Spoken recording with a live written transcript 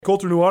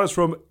Colter Nuanez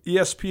from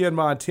ESPN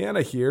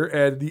Montana here,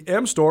 and the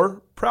M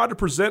Store, proud to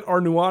present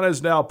our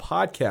Nuanez Now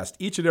podcast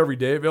each and every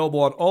day, available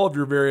on all of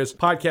your various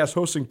podcast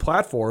hosting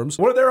platforms.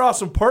 One of their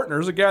awesome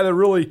partners, a guy that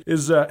really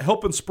is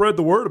helping spread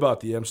the word about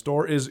the M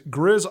Store, is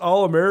Grizz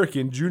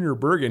All-American Junior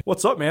Bergen.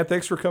 What's up, man?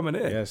 Thanks for coming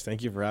in. Yes,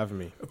 thank you for having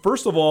me.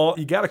 First of all,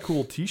 you got a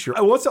cool t-shirt.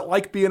 What's it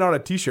like being on a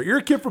t-shirt? You're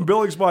a kid from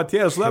Billings,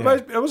 Montana, so that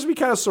must be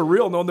kind of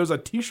surreal knowing there's a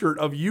t-shirt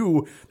of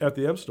you at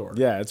the M Store.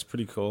 Yeah, it's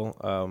pretty cool.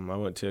 I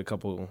went to a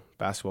couple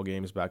basketball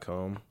games back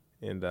home,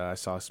 and I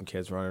saw some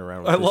kids running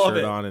around with the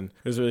shirt on, and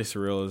it was really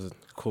surreal. It was a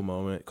cool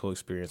moment, cool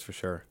experience for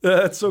sure.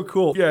 That's so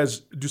cool. You guys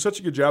do such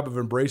a good job of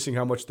embracing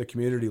how much the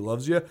community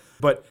loves you.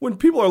 But when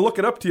people are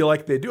looking up to you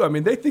like they do,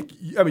 they think,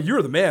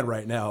 you're the man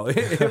right now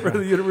for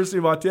the University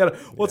of Montana.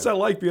 What's that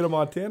like being a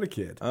Montana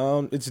kid?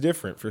 It's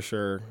different for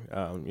sure.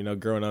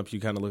 Growing up, you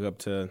kind of look up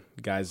to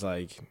guys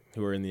like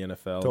who are in the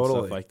NFL and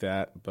stuff like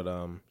that. But,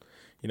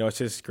 it's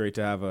just great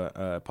to have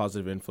a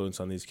positive influence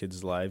on these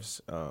kids' lives.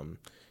 I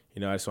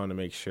just want to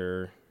make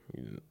sure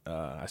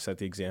I set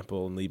the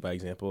example and lead by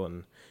example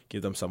and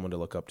give them someone to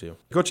look up to.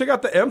 Go check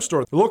out the M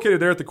Store. They're located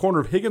there at the corner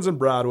of Higgins and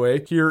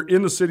Broadway here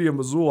in the city of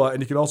Missoula,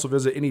 and you can also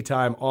visit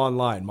anytime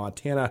online,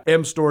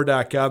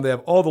 montanamstore.com. They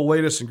have all the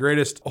latest and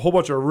greatest, a whole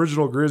bunch of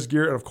original Grizz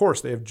gear, and of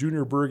course, they have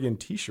Junior Bergen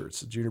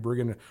t-shirts. Junior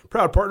Bergen,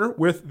 proud partner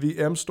with the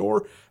M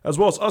Store, as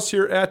well as us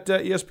here at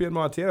ESPN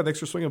Montana. Thanks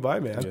for swinging by,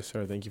 man. Yes,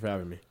 sir. Thank you for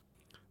having me.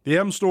 The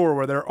M Store,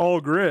 where they're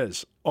all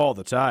Grizz all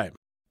the time.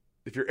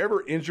 If you're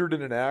ever injured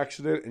in an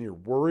accident and you're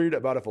worried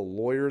about if a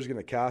lawyer is going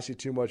to cost you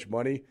too much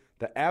money,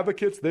 the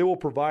Advocates, they will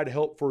provide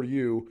help for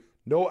you.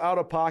 No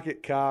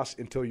out-of-pocket costs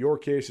until your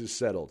case is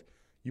settled.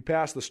 You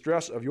pass the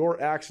stress of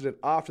your accident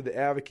off to the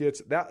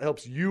Advocates. That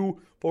helps you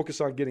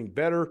focus on getting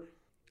better.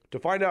 To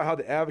find out how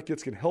the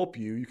Advocates can help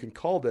you, you can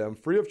call them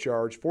free of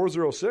charge,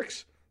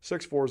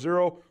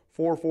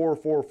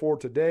 406-640-4444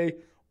 today,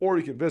 or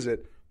you can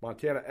visit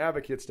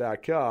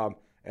montanaadvocates.com.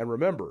 And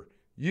remember,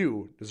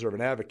 you deserve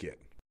an advocate.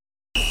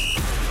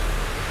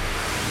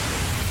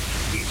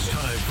 It's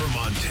time for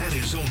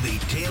Montana's only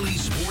daily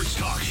sports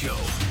talk show,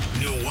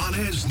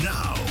 Nuanez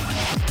Now.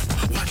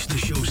 Watch the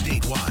show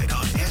statewide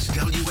on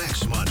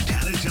SWX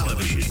Montana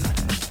Television.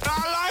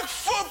 I like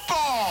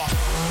football!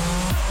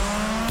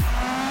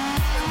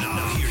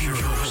 Now here's your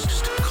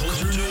host,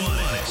 Colter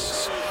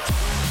Nuanez.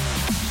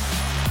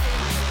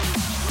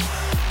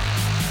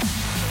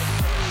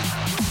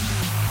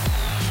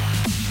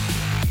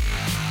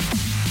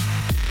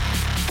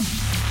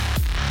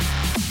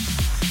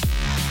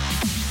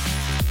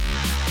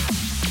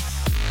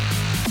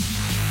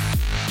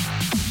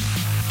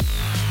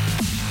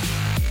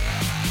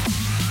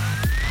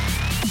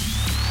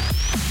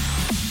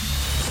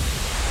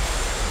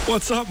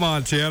 What's up,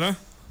 Montana?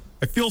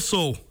 I feel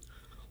so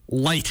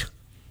light.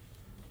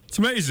 It's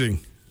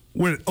amazing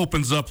when it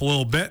opens up a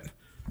little bit.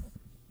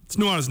 It's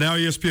Nuanez Now,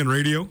 ESPN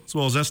Radio, as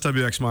well as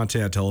SWX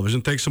Montana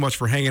Television. Thanks so much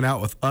for hanging out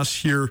with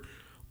us here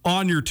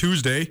on your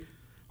Tuesday.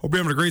 Hope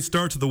you're having a great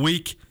start to the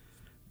week.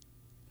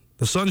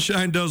 The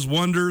sunshine does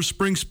wonders.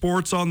 Spring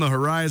sports on the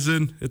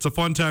horizon. It's a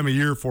fun time of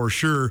year for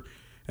sure.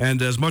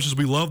 And as much as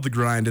we love the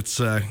grind, it's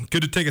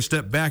good to take a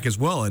step back as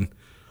well and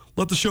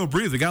let the show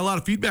breathe. We got a lot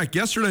of feedback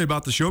yesterday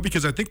about the show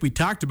because I think we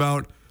talked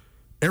about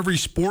every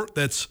sport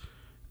that's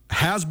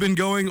has been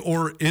going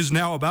or is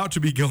now about to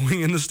be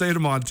going in the state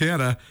of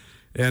Montana,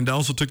 and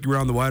also took you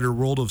around the wider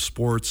world of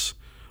sports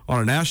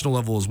on a national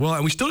level as well.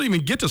 And we still didn't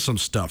even get to some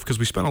stuff because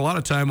we spent a lot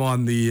of time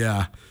on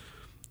the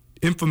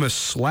infamous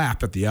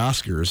slap at the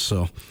Oscars.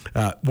 So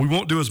we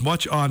won't do as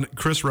much on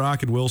Chris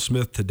Rock and Will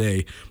Smith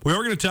today. We are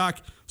going to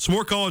talk some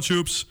more college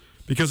hoops,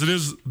 because it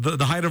is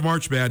the height of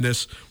March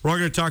Madness. We're all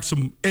going to talk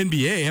some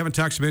NBA. I haven't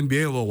talked some NBA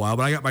in a little while,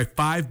 but I got my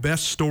 5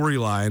 best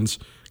storylines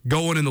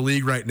going in the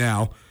league right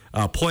now.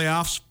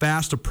 Playoffs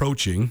fast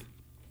approaching,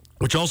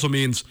 which also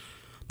means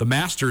the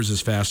Masters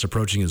is fast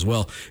approaching as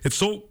well. It's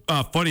so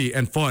funny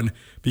and fun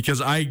because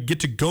I get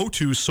to go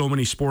to so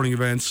many sporting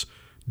events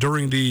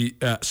during the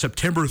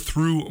September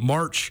through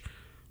March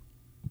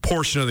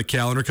portion of the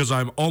calendar because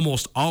I'm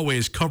almost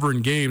always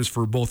covering games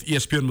for both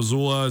ESPN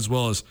Missoula as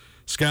well as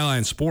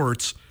Skyline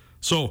Sports.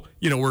 So,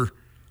 we're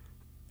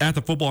at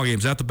the football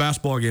games, at the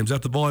basketball games,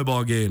 at the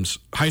volleyball games,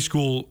 high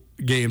school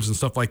games and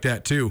stuff like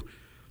that too.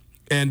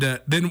 And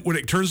then when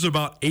it turns to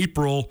about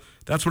April,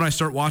 that's when I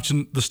start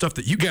watching the stuff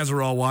that you guys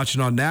are all watching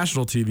on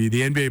national TV,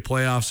 the NBA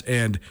playoffs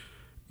and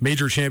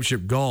major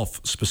championship golf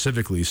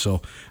specifically.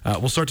 So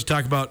we'll start to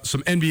talk about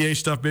some NBA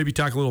stuff, maybe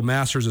talk a little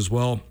Masters as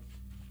well.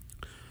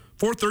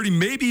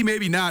 4:30,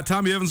 maybe not.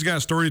 Tommy Evans got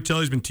a story to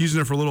tell. He's been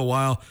teasing it for a little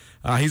while.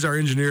 He's our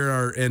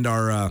engineer and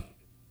our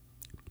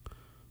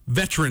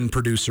veteran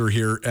producer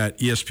here at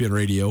ESPN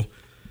Radio.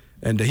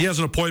 And he has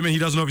an appointment. He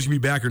doesn't know if he's going to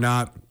be back or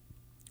not.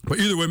 But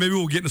either way, maybe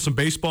we'll get into some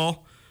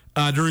baseball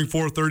during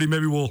 4:30.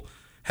 Maybe we'll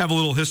have a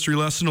little history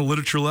lesson, a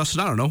literature lesson.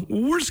 I don't know.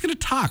 We're just going to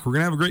talk. We're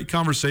going to have a great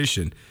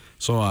conversation.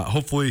 So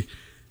hopefully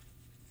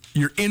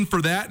you're in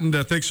for that. And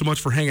thanks so much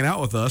for hanging out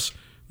with us,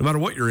 no matter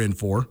what you're in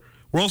for.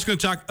 We're also going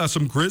to talk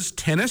some Grizz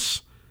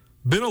tennis.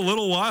 Been a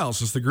little while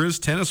since the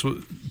Grizz tennis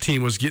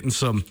team was getting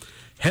some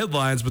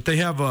headlines, but they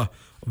have a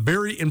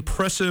very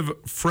impressive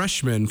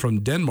freshman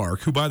from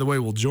Denmark, who, by the way,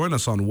 will join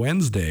us on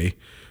Wednesday.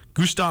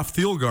 Gustav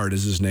Thielgaard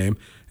is his name,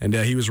 and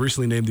he was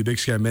recently named the Big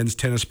Sky Men's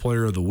Tennis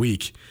Player of the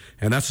Week,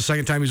 and that's the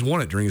second time he's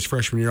won it during his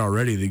freshman year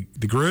already.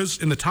 The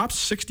Grizz in the top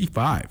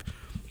 65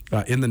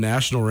 in the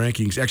national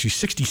rankings, actually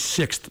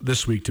 66th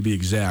this week to be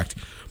exact,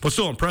 but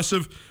still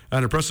impressive,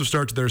 an impressive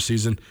start to their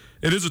season.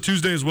 It is a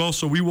Tuesday as well,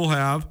 so we will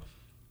have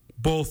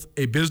both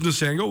a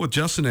business angle with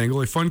Justin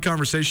Engel, a fun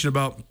conversation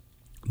about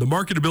the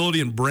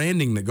marketability and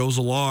branding that goes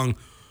along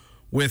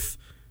with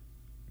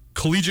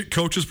collegiate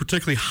coaches,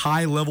 particularly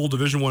high-level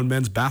Division I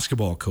men's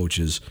basketball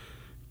coaches.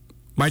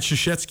 Mike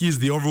Krzyzewski is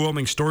the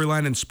overwhelming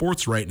storyline in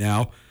sports right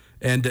now,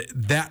 and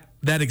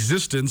that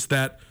existence,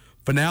 that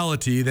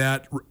finality,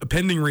 that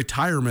pending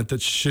retirement that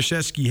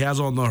Krzyzewski has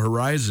on the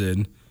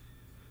horizon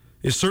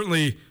is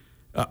certainly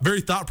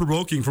very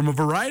thought-provoking from a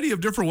variety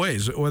of different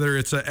ways, whether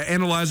it's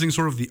analyzing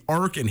sort of the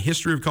arc and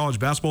history of college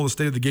basketball, the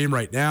state of the game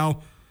right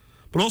now,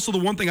 but also the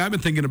one thing I've been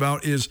thinking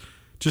about is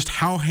just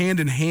how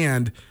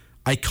hand-in-hand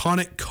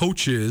iconic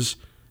coaches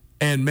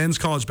and men's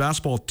college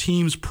basketball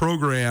teams,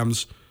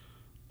 programs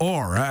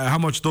are, how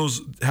much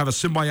those have a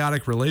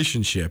symbiotic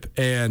relationship.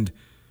 And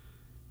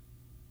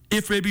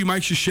if maybe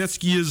Mike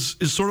Krzyzewski is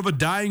sort of a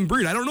dying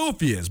breed. I don't know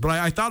if he is, but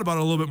I thought about it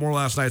a little bit more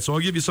last night. So I'll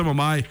give you some of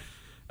my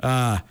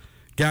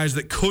guys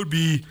that could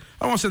be,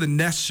 I don't want to say the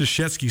next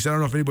Krzyzewski, because I don't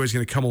know if anybody's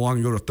going to come along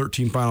and go to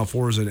 13 Final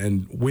Fours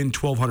and win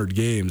 1,200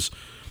 games.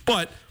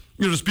 But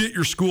just be at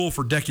your school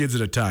for decades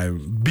at a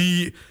time.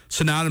 Be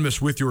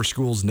synonymous with your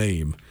school's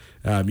name.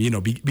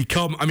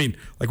 Become,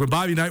 like when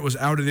Bobby Knight was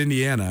out at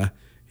Indiana,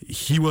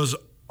 he was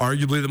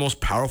arguably the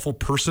most powerful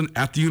person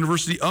at the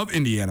University of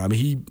Indiana.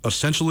 He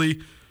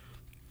essentially,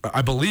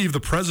 I believe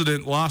the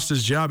president lost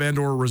his job and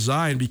or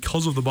resigned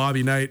because of the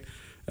Bobby Knight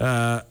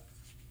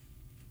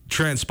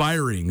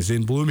transpirings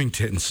in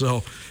Bloomington.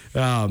 So it's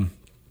an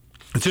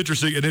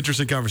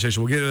interesting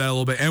conversation. We'll get into that a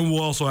little bit. And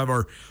we'll also have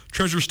our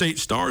Treasure State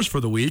Stars for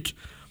the week,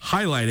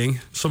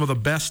 highlighting some of the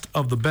best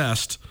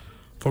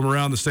from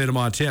around the state of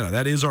Montana.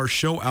 That is our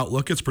show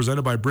outlook. It's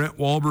presented by Brent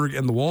Wahlberg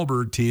and the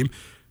Wahlberg team.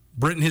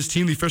 Brent and his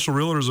team, the official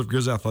realtors of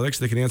Grizz Athletics,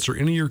 they can answer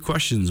any of your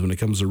questions when it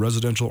comes to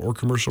residential or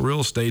commercial real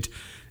estate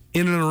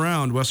in and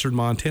around Western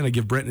Montana.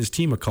 Give Brent and his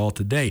team a call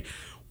today.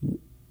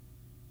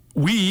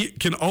 We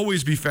can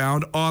always be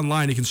found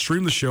online. You can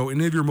stream the show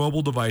any of your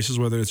mobile devices,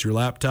 whether it's your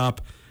laptop,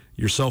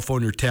 your cell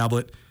phone, your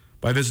tablet,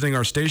 by visiting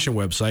our station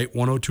website,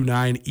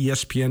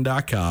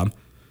 1029ESPN.com.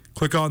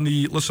 Click on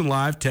the Listen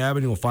Live tab,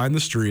 and you'll find the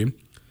stream.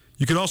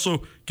 You can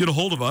also get a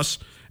hold of us,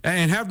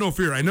 and have no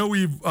fear. I know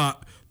we've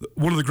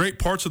one of the great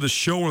parts of this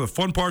show, one of the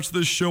fun parts of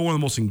this show, one of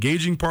the most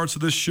engaging parts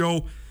of this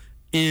show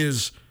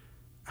is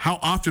how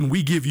often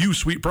we give you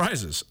sweet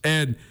prizes.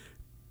 And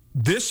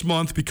this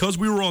month, because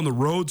we were on the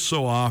road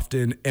so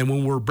often, and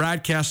when we're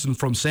broadcasting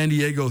from San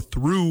Diego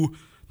through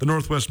the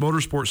Northwest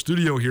Motorsports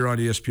studio here on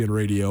ESPN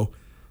Radio,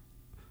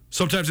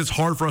 sometimes it's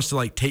hard for us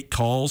to take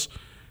calls,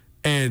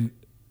 and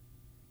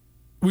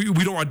we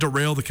don't want to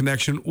derail the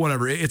connection,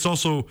 whatever. It's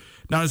also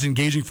not as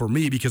engaging for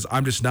me because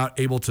I'm just not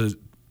able to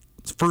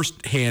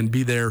firsthand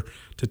be there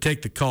to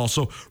take the call.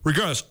 So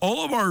regardless,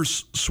 all of our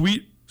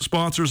sweet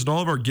sponsors and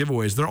all of our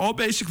giveaways, they're all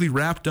basically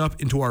wrapped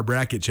up into our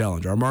bracket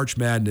challenge, our March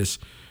Madness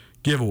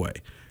giveaway.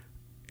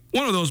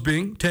 One of those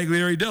being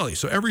Taglieri Deli.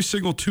 So every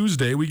single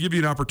Tuesday, we give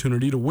you an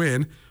opportunity to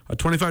win a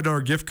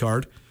 $25 gift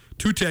card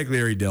to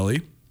Taglieri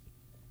Deli.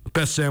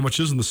 Best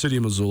sandwiches in the city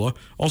of Missoula.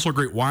 Also a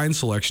great wine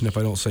selection, if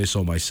I don't say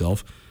so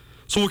myself.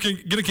 So we're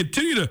going to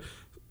continue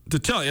to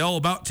tell you all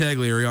about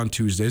Taglieri on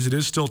Tuesdays. It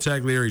is still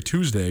Taglieri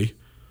Tuesday.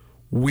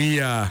 We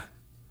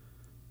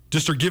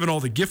just are giving all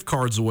the gift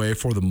cards away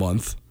for the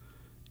month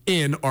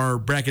in our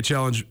Bracket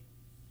Challenge,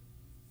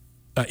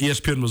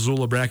 ESPN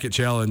Missoula Bracket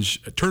Challenge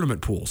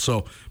tournament pool.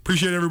 So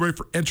appreciate everybody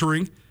for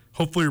entering.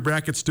 Hopefully your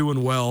bracket's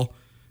doing well.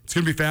 It's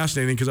going to be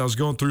fascinating because I was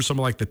going through some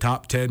of the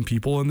top 10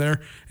 people in there,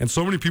 and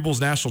so many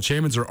people's national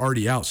champions are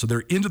already out. So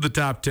they're into the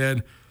top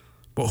 10.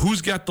 But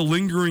who's got the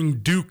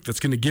lingering Duke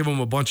that's going to give them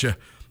a bunch of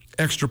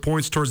extra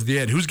points towards the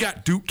end? Who's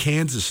got Duke,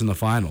 Kansas in the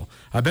final?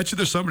 I bet you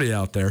there's somebody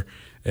out there,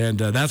 and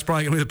that's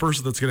probably going to be the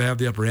person that's going to have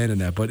the upper hand in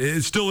that. But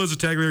it still is a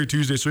Taglieri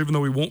Tuesday, so even though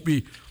we won't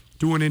be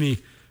doing any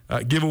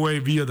giveaway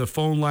via the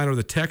phone line or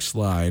the text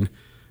line,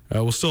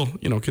 we'll still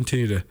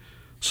continue to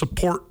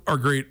support our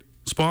great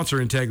sponsor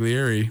in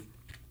Taglieri,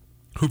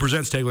 who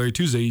presents Taglieri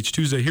Tuesday each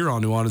Tuesday here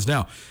on Nuanez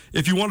Now.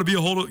 If you want to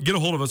get a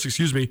hold of us,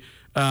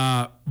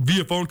 via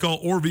phone call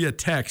or via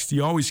text,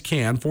 you always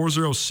can.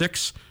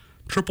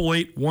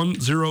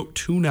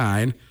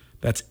 406-888-1029.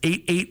 That's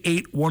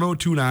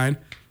 888-1029.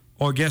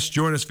 All guests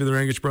join us via the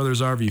Rangich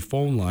Brothers RV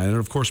phone line. And,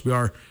 of course, we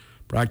are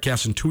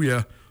broadcasting to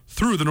you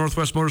through the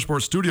Northwest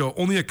Motorsports studio.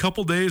 Only a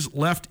couple days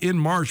left in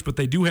March, but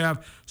they do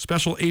have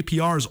special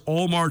APRs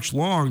all March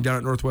long down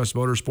at Northwest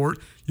Motorsport.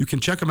 You can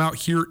check them out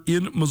here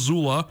in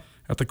Missoula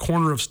at the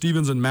corner of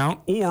Stevens and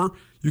Mount, or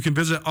you can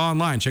visit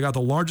online. Check out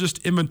the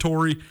largest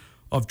inventory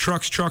of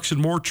trucks,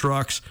 and more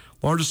trucks.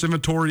 Largest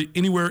inventory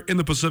anywhere in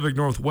the Pacific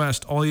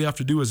Northwest. All you have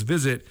to do is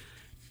visit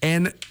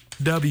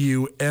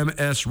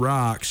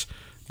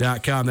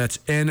NWMSRocks.com. That's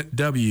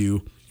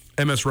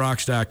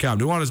NWMSRocks.com.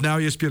 Nuanez Now,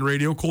 ESPN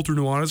Radio. Colter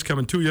Nuanez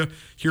coming to you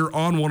here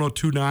on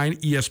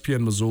 102.9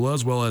 ESPN Missoula,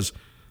 as well as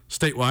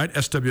statewide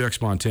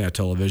SWX Montana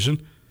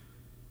Television.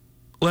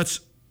 Let's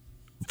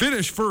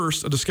finish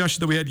first a discussion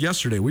that we had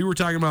yesterday. We were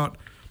talking about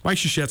Mike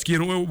Krzyzewski,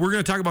 and we're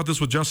going to talk about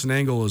this with Justin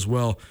Engel as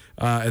well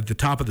at the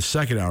top of the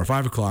second hour,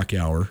 5 o'clock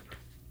hour.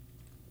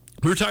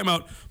 We were talking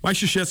about Mike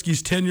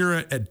Krzyzewski's tenure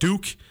at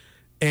Duke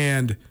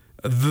and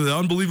the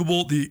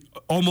unbelievable, the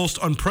almost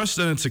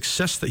unprecedented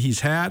success that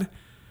he's had.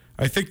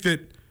 I think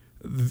that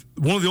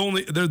one of the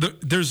only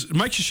there's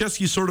Mike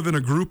Krzyzewski sort of in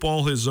a group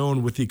all his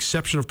own, with the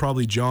exception of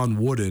probably John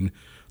Wooden.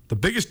 The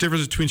biggest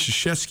difference between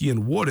Krzyzewski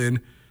and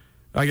Wooden,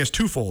 I guess,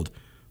 twofold.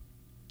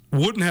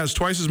 Wooden has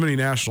twice as many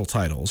national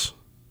titles.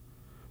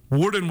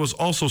 Wooden was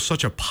also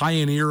such a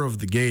pioneer of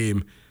the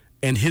game,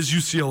 and his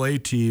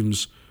UCLA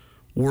teams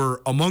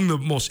were among the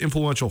most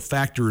influential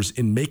factors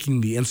in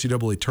making the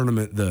NCAA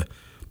tournament the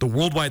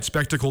worldwide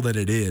spectacle that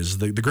it is,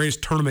 the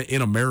greatest tournament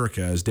in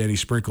America, as Danny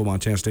Sprinkle,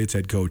 Montana State's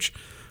head coach,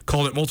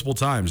 called it multiple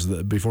times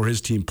before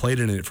his team played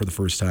in it for the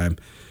first time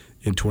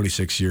in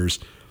 26 years.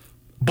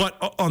 But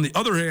on the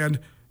other hand,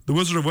 the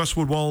Wizard of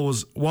Westwood,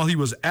 while he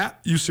was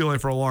at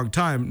UCLA for a long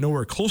time,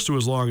 nowhere close to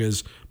as long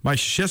as Mike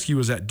Krzyzewski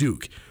was at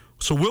Duke.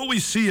 So will we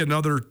see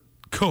another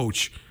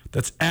coach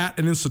that's at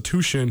an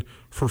institution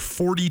for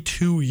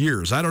 42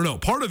 years? I don't know.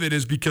 Part of it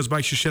is because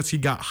Mike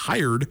Krzyzewski got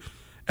hired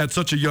at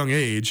such a young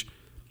age.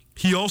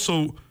 He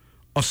also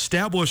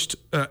established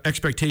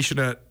expectation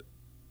at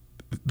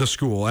the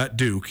school, at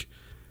Duke,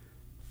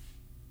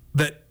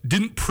 that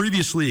didn't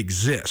previously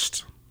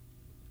exist.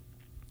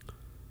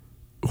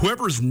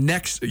 Whoever's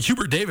next,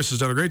 Hubert Davis has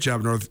done a great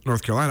job in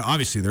North Carolina.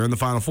 Obviously, they're in the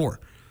Final Four.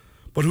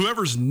 But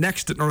whoever's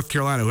next at North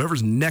Carolina,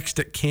 whoever's next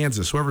at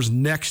Kansas, whoever's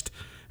next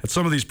at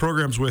some of these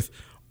programs with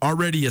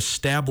already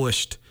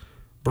established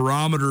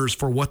barometers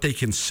for what they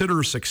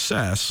consider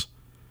success,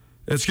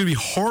 it's going to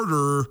be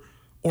harder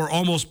or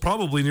almost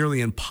probably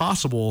nearly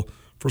impossible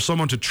for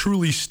someone to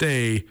truly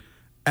stay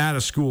at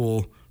a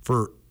school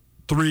for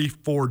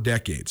 3-4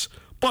 decades.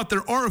 But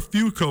there are a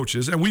few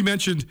coaches, and we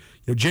mentioned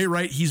Jay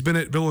Wright. He's been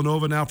at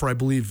Villanova now for, I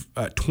believe,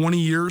 20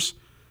 years.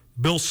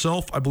 Bill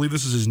Self, I believe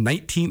this is his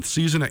 19th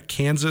season at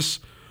Kansas.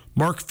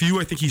 Mark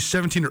Few, I think he's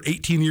 17 or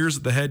 18 years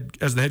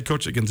as the head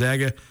coach at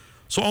Gonzaga.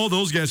 So all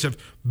those guys have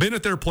been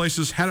at their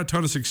places, had a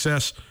ton of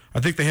success. I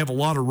think they have a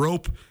lot of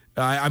rope.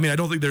 I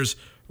don't think there's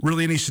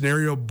really any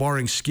scenario,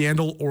 barring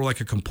scandal or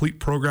like a complete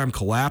program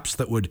collapse,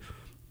 that would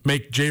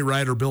make Jay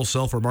Wright or Bill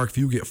Self or Mark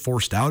Few get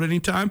forced out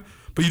anytime.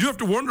 But you do have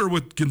to wonder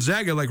with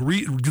Gonzaga,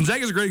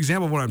 Gonzaga is a great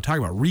example of what I'm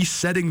talking about,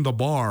 resetting the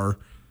bar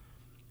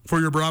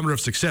for your barometer of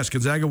success.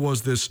 Gonzaga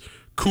was this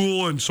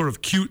cool and sort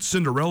of cute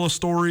Cinderella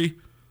story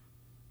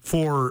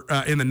for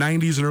in the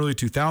 90s and early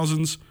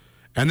 2000s.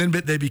 And then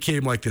they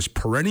became like this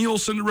perennial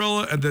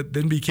Cinderella, and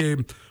then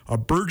became a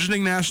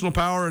burgeoning national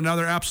power, and now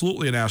they're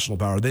absolutely a national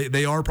power.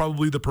 They are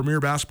probably the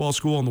premier basketball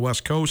school on the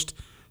West Coast.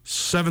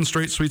 7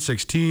 straight Sweet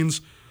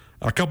 16s,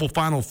 a couple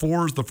Final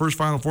Fours, the first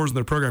Final Fours in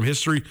their program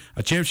history,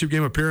 a championship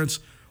game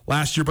appearance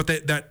last year, but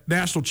that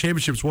national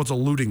championship is what's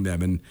eluding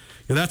them, and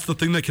that's the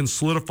thing that can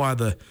solidify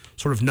the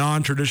sort of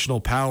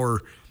non-traditional power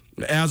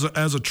as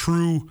a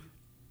true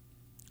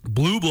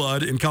blue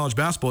blood in college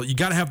basketball. You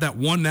got to have that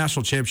one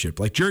national championship.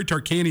 Like Jerry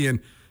Tarkanian,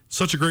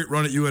 such a great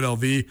run at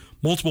UNLV,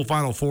 multiple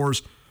Final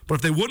Fours. But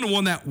if they wouldn't have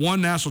won that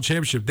one national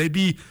championship, they'd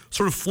be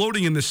sort of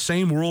floating in the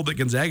same world that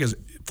Gonzaga is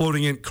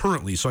floating in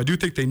currently. So I do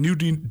think they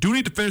do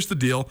need to finish the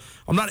deal.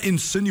 I'm not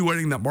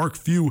insinuating that Mark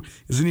Few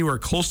is anywhere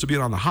close to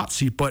being on the hot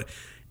seat, but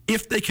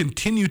if they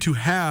continue to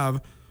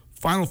have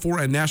Final Four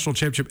and national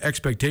championship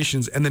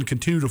expectations and then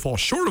continue to fall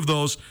short of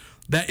those,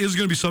 that is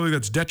going to be something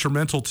that's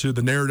detrimental to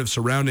the narrative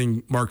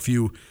surrounding Mark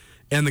Few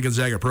and the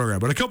Gonzaga program.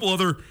 But a couple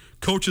other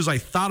coaches I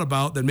thought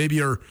about that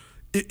maybe are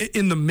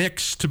in the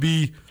mix to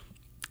be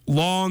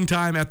long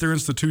time at their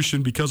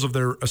institution because of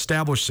their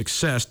established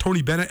success.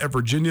 Tony Bennett at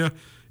Virginia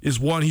is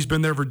one. He's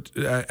been there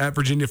at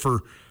Virginia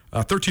for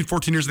 13,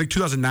 14 years. I think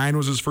 2009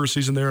 was his first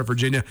season there at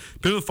Virginia.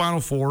 Been to the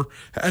Final Four.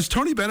 Has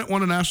Tony Bennett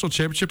won a national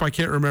championship? I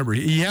can't remember.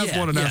 He has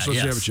won a national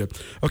championship.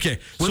 Okay.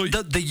 So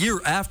the year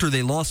after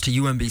they lost to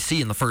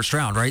UMBC in the first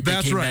round, right?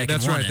 That's right.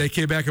 They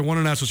came back and won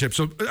a national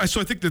championship. So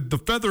I think that the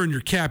feather in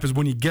your cap is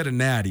when you get a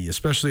natty,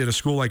 especially at a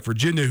school like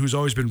Virginia, who's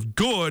always been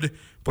good,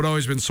 but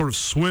always been sort of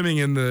swimming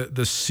in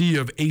the sea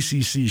of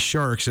ACC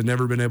sharks and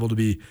never been able to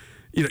be,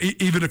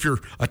 even if you're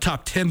a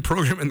top 10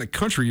 program in the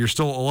country, you're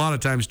still a lot of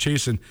times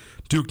chasing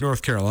Duke,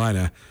 North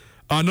Carolina.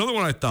 Another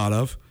one I thought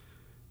of,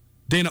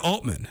 Dana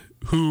Altman,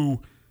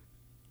 who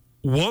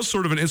was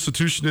sort of an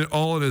institution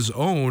all on his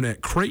own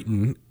at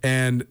Creighton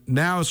and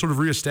now has sort of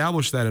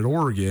reestablished that at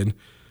Oregon.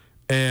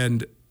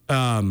 And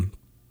it'll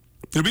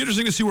be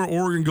interesting to see where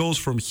Oregon goes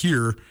from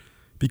here,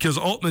 because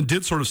Altman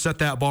did sort of set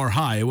that bar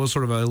high. It was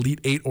sort of an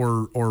Elite Eight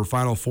or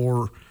Final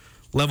Four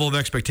level of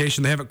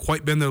expectation. They haven't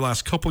quite been there the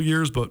last couple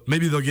years, but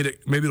maybe they'll get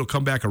it. Maybe it'll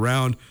come back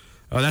around.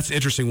 That's an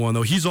interesting one,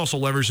 though. He's also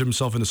leveraged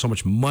himself into so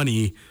much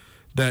money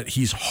that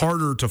he's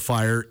harder to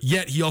fire,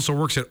 yet he also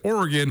works at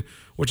Oregon,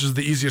 which is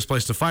the easiest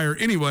place to fire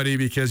anybody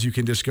because you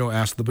can just go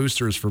ask the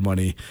boosters for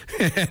money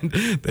and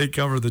they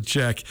cover the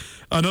check.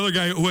 Another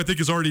guy who I think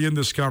is already in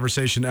this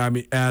conversation, I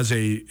mean, as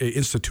a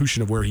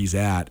institution of where he's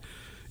at,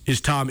 is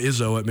Tom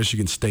Izzo at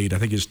Michigan State. I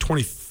think his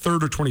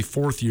 23rd or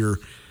 24th year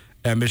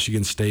at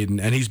Michigan State,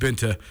 and he's been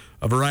to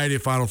a variety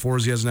of Final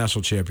Fours. He has a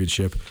national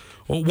championship.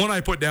 Well, one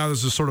I put down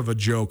as a sort of a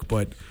joke,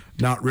 but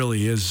not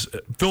really, is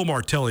Phil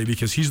Martelli,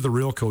 because he's the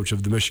real coach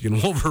of the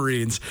Michigan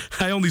Wolverines.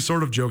 I only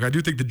sort of joke. I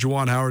do think that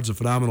Juwan Howard's a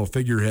phenomenal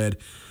figurehead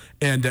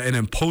and an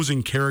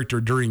imposing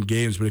character during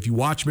games, but if you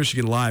watch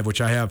Michigan live,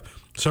 which I have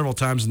several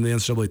times in the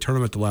NCAA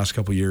tournament the last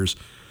couple of years,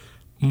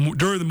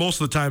 during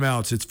most of the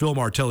timeouts, it's Phil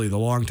Martelli, the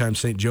longtime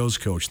St. Joe's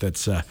coach,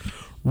 that's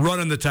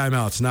running the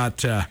timeouts, not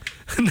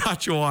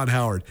Juwan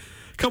Howard.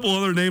 A couple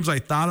other names I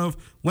thought of.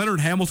 Leonard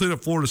Hamilton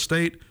at Florida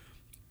State.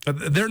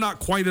 They're not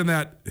quite in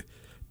that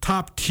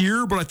top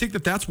tier, but I think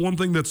that that's one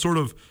thing that sort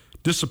of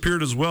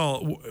disappeared as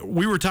well.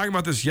 We were talking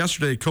about this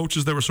yesterday,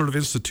 coaches that were sort of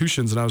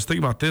institutions, and I was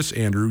thinking about this,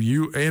 Andrew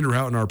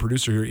Houghton, our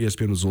producer here at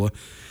ESPN Missoula.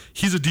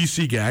 He's a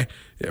D.C. guy,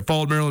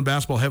 followed Maryland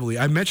basketball heavily.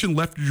 I mentioned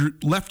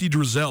Lefty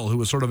Driesell, who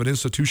was sort of an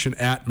institution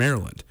at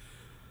Maryland.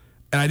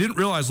 And I didn't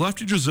realize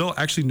Lefty Driesell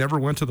actually never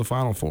went to the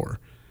Final Four.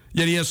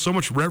 Yet he has so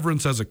much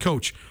reverence as a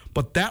coach.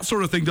 But that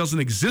sort of thing doesn't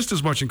exist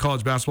as much in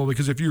college basketball,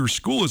 because if your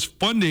school is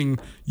funding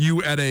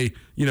you at a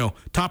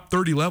top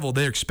 30 level,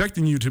 they're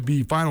expecting you to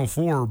be Final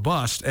Four or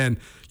bust. And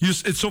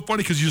it's so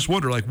funny because you just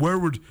wonder, like, where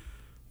would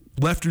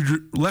Lefty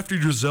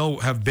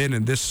Driesell have been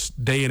in this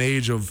day and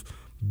age of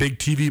big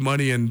TV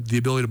money and the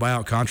ability to buy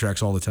out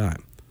contracts all the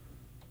time?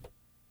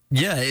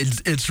 Yeah,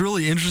 it's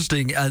really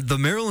interesting. The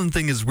Maryland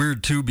thing is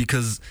weird too,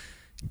 because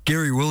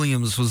Gary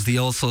Williams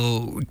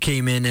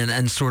came in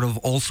and sort of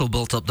also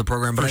built up the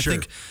program. But I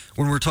think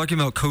when we're talking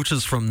about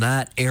coaches from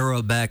that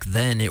era back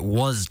then, it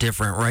was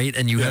different, right?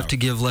 And you have to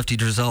give Lefty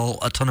Driesell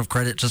a ton of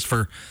credit just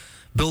for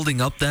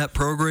building up that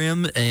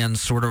program and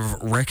sort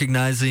of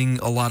recognizing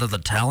a lot of the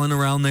talent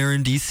around there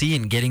in D.C.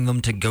 and getting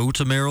them to go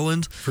to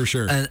Maryland. For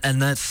sure.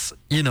 And that's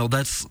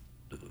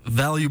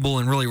valuable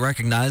and really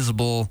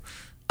recognizable,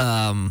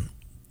 even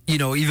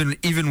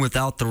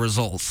without the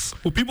results.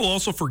 Well, people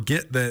also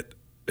forget that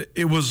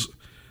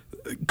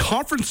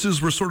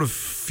conferences were sort of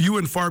few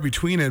and far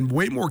between and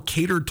way more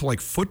catered to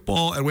like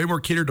football and way more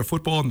catered to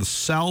football in the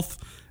South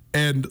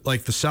and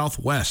like the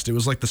Southwest. It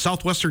was like the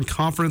Southwestern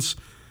Conference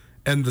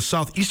and the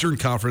Southeastern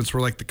Conference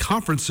were like the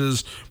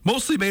conferences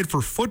mostly made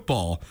for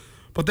football,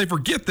 but they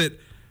forget that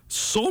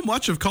so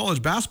much of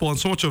college basketball and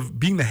so much of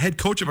being the head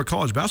coach of a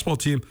college basketball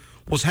team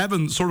was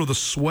having sort of the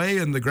sway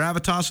and the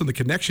gravitas and the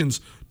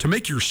connections to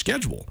make your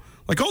schedule.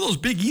 Like all those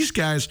Big East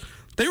guys,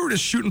 they were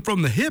just shooting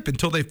from the hip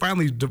until they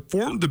finally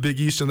formed the Big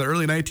East in the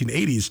early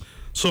 1980s.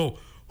 So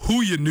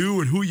who you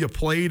knew and who you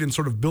played and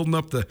sort of building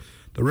up the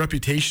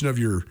reputation of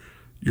your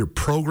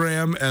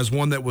program as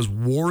one that was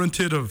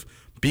warranted of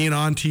being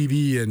on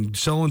TV and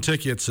selling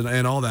tickets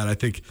and all that. I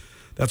think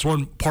that's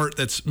one part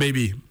that's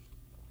maybe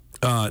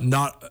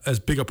not as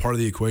big a part of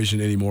the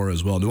equation anymore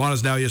as well.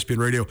 Nuanez Now, ESPN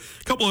Radio.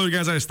 A couple other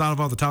guys I just thought of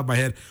off the top of my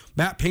head.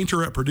 Matt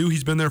Painter at Purdue,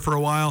 he's been there for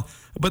a while.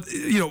 But,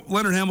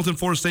 Leonard Hamilton,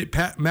 Florida State,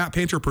 Matt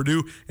Painter,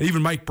 Purdue, and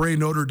even Mike Bray,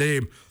 Notre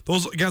Dame.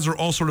 Those guys are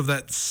all sort of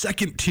that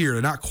second tier.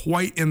 They're not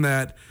quite in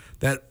that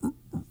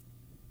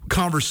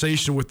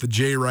conversation with the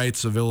Jay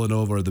Wrights of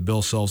Villanova or the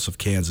Bill Selfs of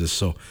Kansas.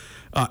 So,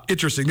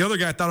 interesting. The other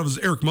guy I thought of was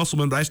Eric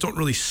Musselman, but I just don't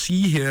really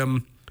see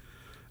him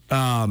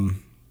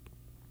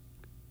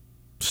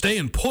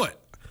staying put.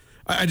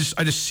 I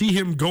just see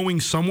him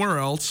going somewhere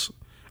else.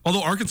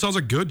 Although Arkansas is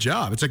a good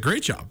job, it's a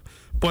great job,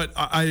 but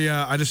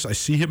I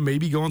see him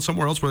maybe going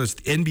somewhere else, whether it's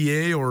the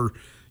NBA or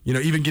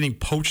even getting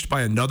poached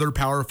by another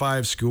Power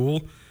 5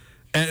 school.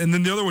 And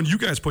then the other one you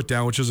guys put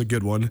down, which is a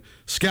good one,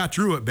 Scott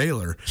Drew at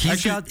Baylor.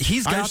 He's got the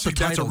title.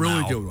 That's a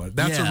really now. good one.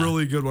 That's a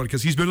really good one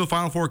because he's been to the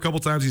Final Four a couple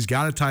times. He's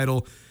got a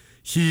title.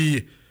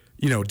 He,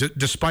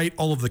 despite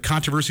all of the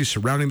controversy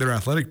surrounding their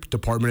athletic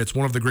department, it's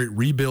one of the great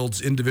rebuilds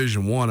in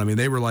Division I. I mean,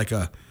 they were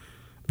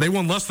they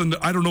won less than,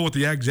 I don't know what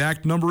the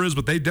exact number is,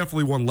 but they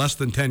definitely won less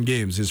than 10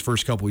 games his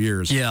first couple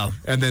years. Yeah.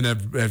 And then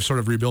have sort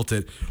of rebuilt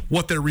it.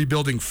 What they're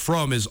rebuilding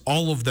from is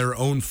all of their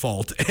own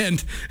fault.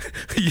 And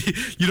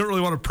you don't really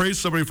want to praise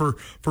somebody for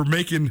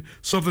making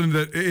something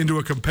into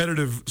a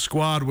competitive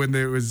squad when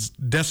it was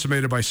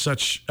decimated by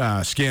such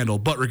scandal.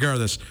 But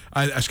regardless,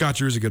 Scott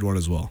Drew is a good one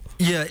as well.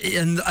 Yeah,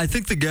 and I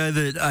think the guy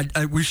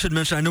that we should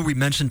mention, I know we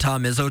mentioned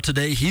Tom Izzo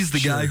today. He's the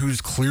guy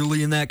who's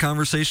clearly in that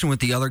conversation with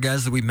the other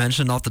guys that we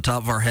mentioned off the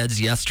top of our heads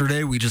yesterday.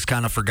 We just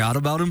kind of forgot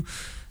about him.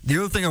 The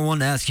other thing I wanted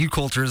to ask you,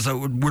 Colter, is that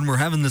when we're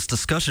having this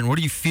discussion, what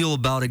do you feel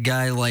about a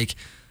guy like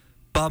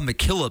Bob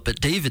McKillop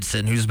at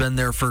Davidson, who's been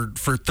there for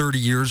 30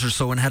 years or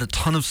so and had a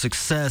ton of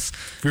success?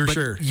 For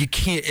sure. You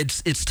can't.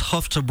 It's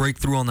tough to break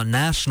through on the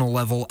national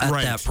level at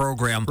that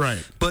program.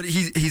 Right. But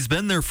he's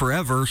been there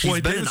forever. He's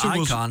been an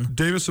icon.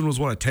 Davidson was,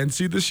 a 10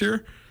 seed this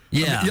year?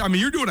 Yeah. I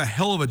mean, you're doing a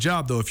hell of a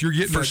job, though, if you're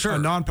getting a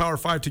non-Power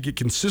 5 to get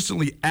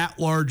consistently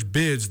at-large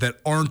bids that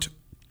aren't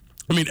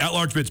I mean,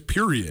 at-large bids,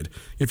 period.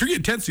 If you're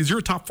getting 10 seeds, you're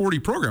a top 40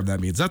 program, that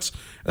means. That's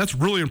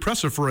really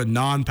impressive for a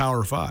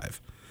non-Power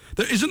 5.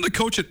 Isn't the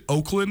coach at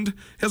Oakland,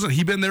 hasn't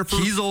he been there for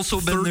He's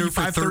also been there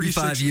for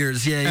 35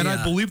 years, yeah. And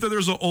I believe that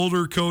there's an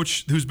older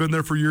coach who's been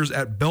there for years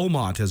at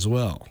Belmont as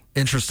well.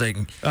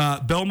 Interesting.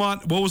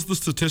 Belmont, what was the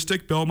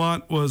statistic?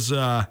 Belmont was,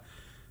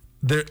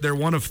 they're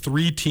one of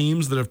 3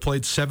 teams that have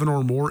played 7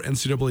 or more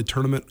NCAA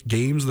tournament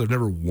games that have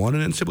never won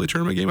an NCAA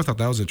tournament game. I thought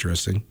that was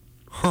interesting.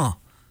 Huh.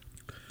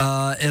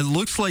 It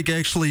looks like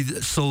actually,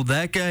 so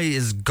that guy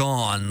is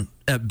gone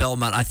at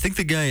Belmont. I think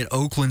the guy at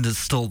Oakland is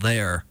still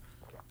there.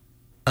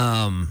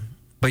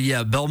 But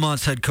yeah,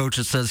 Belmont's head coach,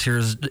 it says here,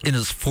 is in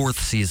his 4th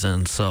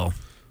season. So,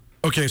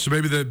 okay, so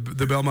maybe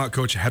the Belmont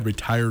coach had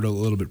retired a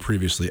little bit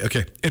previously.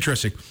 Okay,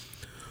 interesting.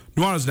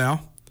 Nuanez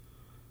Now,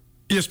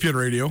 ESPN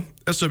Radio,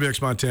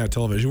 SWX Montana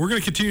Television. We're going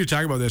to continue to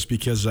talk about this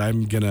because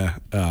I'm going to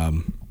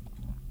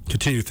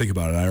continue to think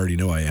about it. I already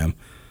know I am.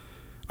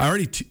 I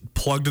already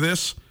plugged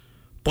this,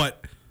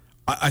 but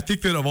I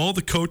think that of all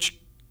the Coach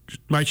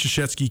Mike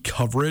Krzyzewski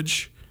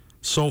coverage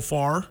so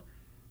far,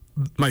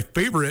 my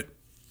favorite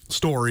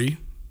story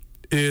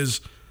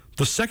is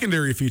the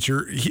secondary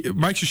feature.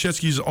 Mike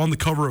Krzyzewski is on the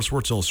cover of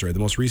Sports Illustrated, the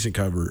most recent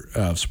cover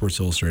of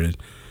Sports Illustrated,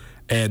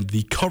 and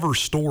the cover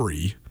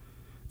story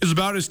is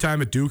about his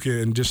time at Duke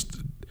and just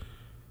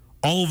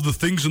all of the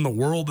things in the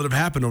world that have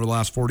happened over the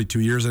last 42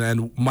 years,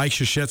 and Mike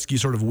Krzyzewski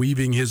sort of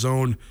weaving his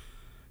own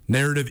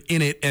narrative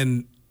in it,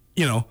 and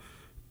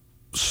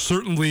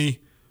certainly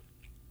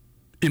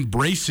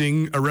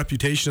embracing a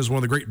reputation as one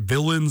of the great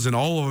villains in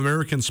all of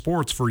American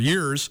sports for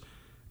years,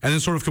 and then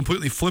sort of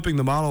completely flipping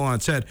the model on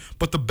its head.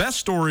 But the best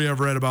story I've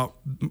read about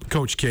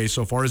Coach K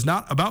so far is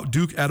not about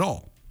Duke at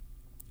all.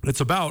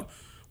 It's about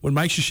when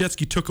Mike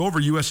Krzyzewski took over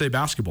USA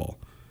Basketball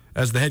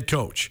as the head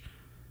coach.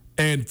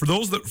 And for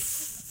those that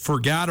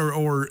forgot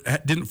or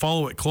didn't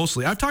follow it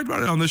closely, I've talked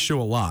about it on this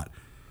show a lot,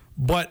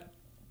 but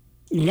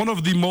one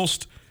of the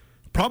most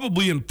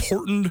probably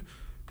important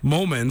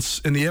moments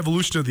in the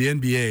evolution of the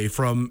NBA,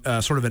 from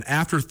sort of an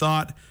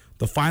afterthought,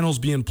 the finals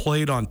being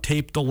played on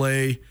tape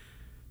delay,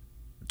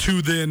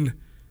 to then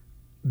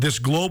this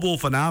global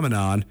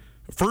phenomenon.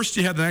 First,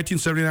 you had the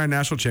 1979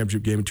 National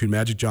Championship game between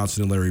Magic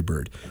Johnson and Larry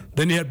Bird.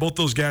 Then you had both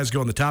those guys go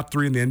in the top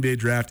 3 in the NBA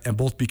draft and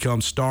both become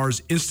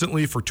stars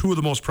instantly for 2 of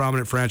the most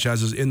prominent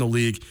franchises in the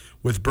league,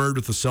 with Bird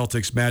with the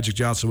Celtics, Magic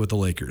Johnson with the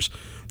Lakers.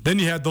 Then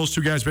you had those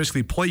 2 guys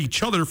basically play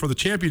each other for the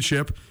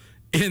championship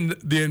in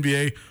the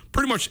NBA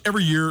pretty much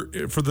every year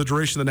for the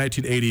duration of the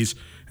 1980s.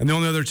 And the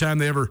only other time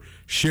they ever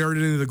shared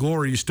any of the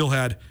glory, you still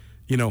had,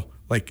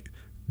 like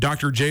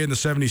Dr. J and the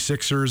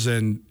 76ers,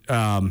 and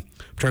I'm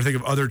trying to think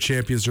of other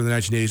champions during the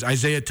 1980s.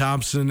 Isaiah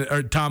Thomas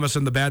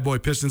and the Bad Boy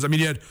Pistons. I mean,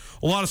 you had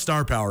a lot of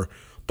star power.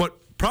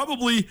 But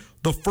probably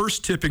the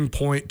first tipping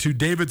point to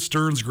David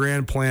Stern's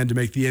grand plan to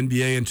make the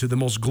NBA into the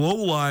most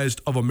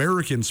globalized of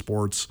American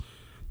sports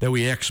that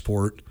we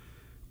export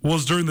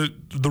was during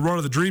the run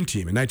of the Dream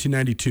Team in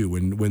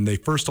 1992, when they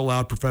first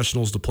allowed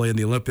professionals to play in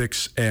the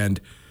Olympics, and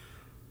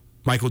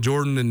Michael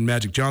Jordan and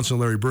Magic Johnson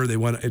and Larry Bird, they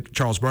went,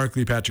 Charles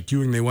Barkley, Patrick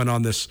Ewing, they went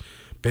on this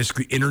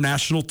basically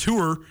international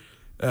tour,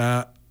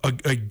 a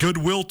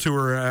goodwill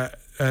tour,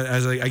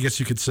 as I guess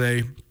you could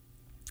say,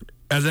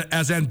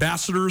 as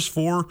ambassadors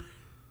for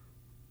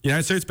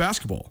United States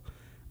basketball.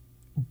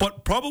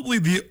 But probably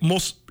the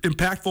most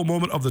impactful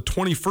moment of the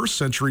 21st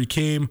century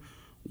came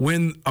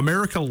when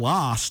America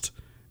lost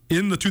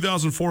in the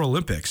 2004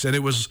 Olympics, and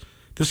it was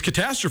this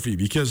catastrophe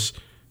because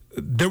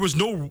there was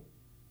no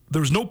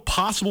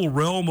possible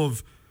realm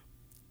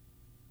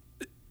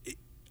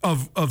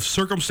of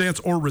circumstance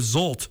or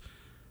result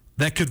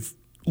that could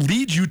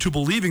lead you to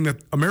believing that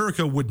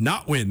America would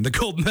not win the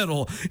gold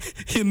medal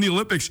in the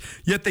Olympics,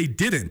 yet they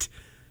didn't.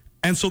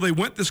 And so they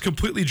went this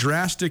completely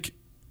drastic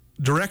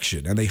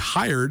direction, and they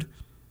hired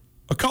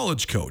a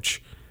college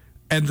coach.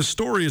 And the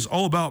story is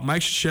all about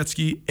Mike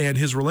Krzyzewski and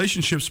his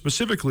relationship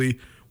specifically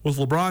with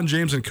LeBron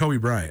James and Kobe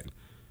Bryant.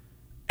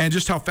 And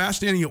just how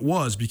fascinating it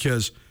was,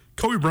 because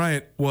Kobe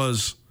Bryant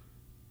was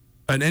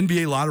an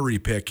NBA lottery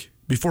pick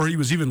before he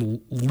was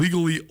even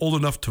legally old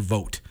enough to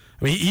vote.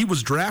 I mean, he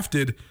was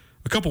drafted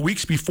a couple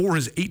weeks before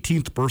his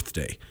 18th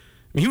birthday. I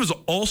mean, he was an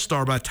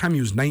all-star by the time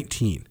he was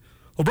 19.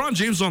 LeBron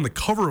James was on the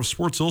cover of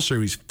Sports Illustrated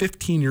when he was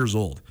 15 years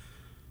old.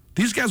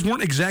 These guys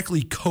weren't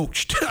exactly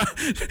coached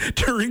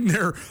during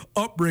their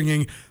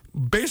upbringing.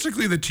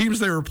 Basically, the teams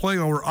they were playing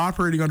on were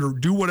operating under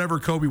do whatever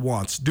Kobe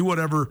wants, do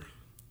whatever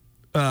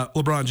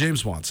LeBron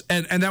James wants.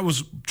 And that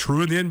was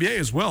true in the NBA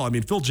as well. I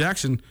mean, Phil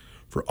Jackson,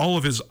 for all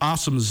of his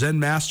awesome Zen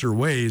master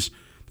ways,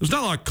 there's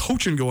not a lot of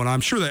coaching going on.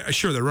 I'm sure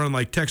they're running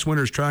like Tex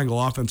Winter's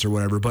triangle offense or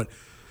whatever, but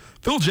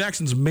Phil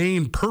Jackson's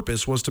main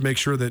purpose was to make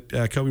sure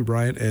that Kobe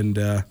Bryant and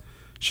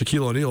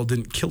Shaquille O'Neal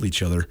didn't kill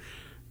each other.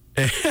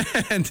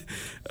 And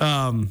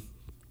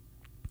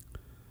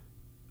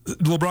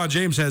LeBron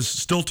James has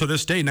still to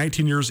this day,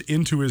 19 years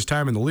into his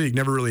time in the league,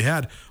 never really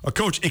had a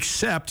coach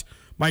except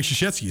Mike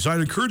Krzyzewski. So I'd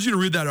encourage you to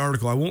read that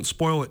article. I won't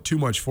spoil it too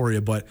much for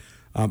you, but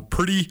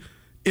pretty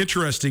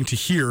interesting to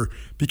hear,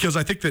 because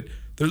I think that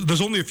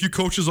there's only a few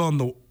coaches on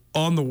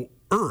the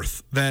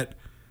earth that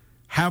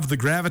have the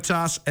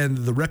gravitas and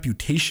the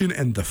reputation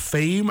and the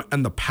fame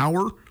and the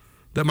power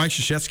that Mike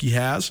Krzyzewski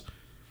has,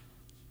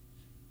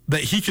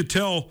 that he could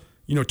tell,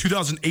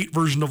 2008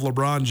 version of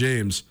LeBron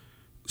James,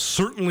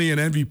 certainly an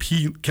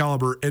MVP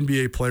caliber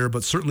NBA player,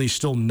 but certainly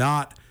still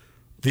not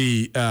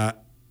the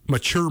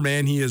mature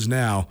man he is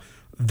now.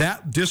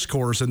 That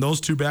discourse and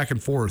those two back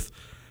and forth,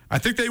 I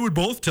think they would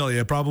both tell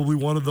you probably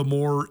one of the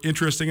more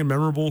interesting and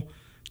memorable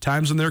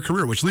times in their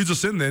career, which leads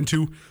us in then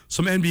to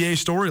some NBA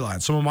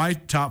storylines, some of my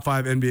top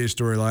 5 NBA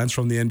storylines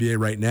from the NBA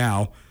right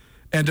now.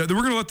 And then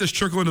we're going to let this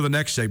trickle into the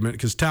next segment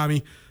because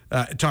Tommy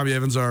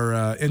Evans, our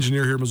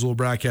engineer here at Missoula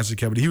Broadcasting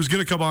Company, he was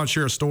going to come on and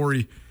share a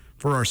story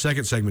for our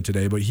second segment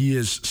today, but he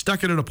is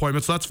stuck at an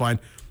appointment, so that's fine.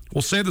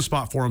 We'll save the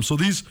spot for him. So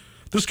this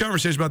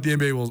conversation about the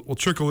NBA will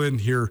trickle in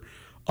here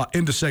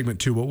into segment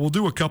 2, but we'll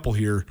do a couple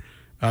here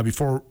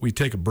before we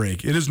take a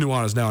break. It is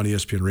Nuanez Now on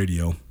ESPN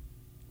Radio.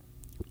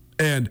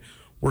 And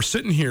we're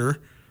sitting here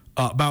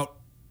about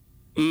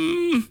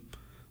 7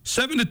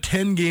 to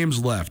 10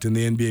 games left in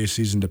the NBA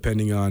season,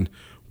 depending on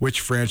which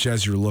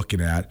franchise you're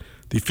looking at.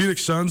 The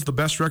Phoenix Suns, the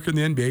best record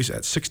in the NBA, is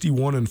at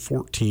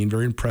 61-14.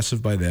 Very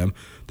impressive by them.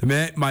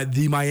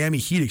 The Miami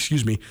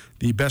Heat,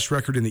 the best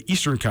record in the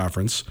Eastern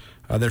Conference.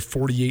 They're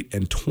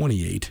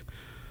 48-28.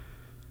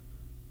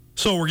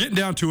 So we're getting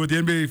down to it. The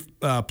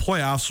NBA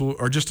playoffs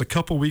are just a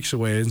couple weeks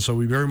away, and so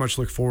we very much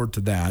look forward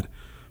to that.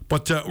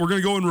 But we're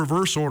going to go in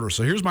reverse order.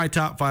 So here's my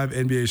top 5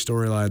 NBA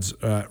storylines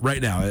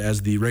right now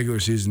as the regular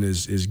season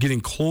is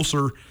getting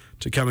closer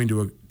to coming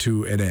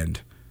to an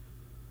end.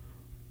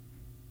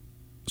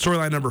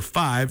 Storyline number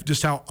 5,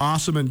 just how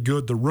awesome and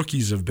good the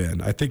rookies have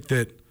been. I think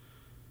that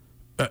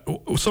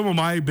some of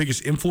my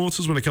biggest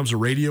influences when it comes to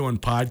radio and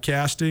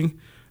podcasting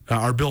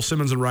are Bill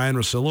Simmons and Ryan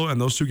Russillo,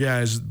 and those two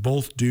guys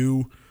both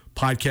do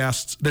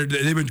podcasts.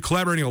 They've been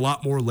collaborating a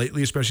lot more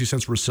lately, especially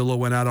since Russillo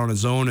went out on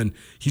his own, and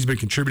he's been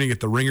contributing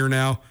at The Ringer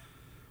now.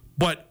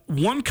 But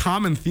one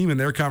common theme in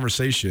their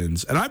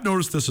conversations, and I've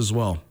noticed this as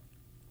well,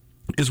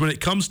 is when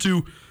it comes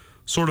to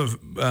sort of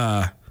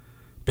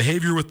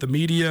behavior with the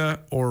media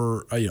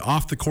or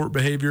off-the-court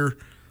behavior,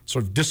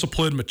 sort of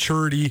discipline,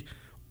 maturity,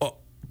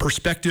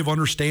 perspective,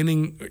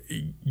 understanding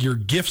your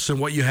gifts and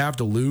what you have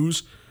to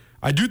lose.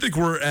 I do think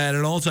we're at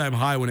an all-time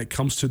high when it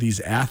comes to these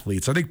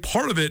athletes. I think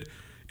part of it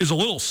is a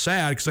little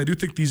sad because I do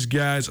think these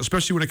guys,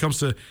 especially when it comes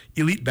to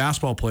elite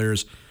basketball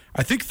players,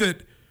 I think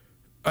that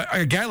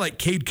a guy like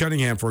Cade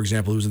Cunningham, for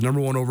example, who was the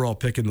number 1 overall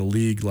pick in the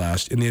league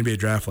in the NBA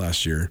draft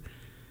last year,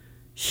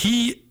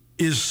 he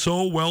is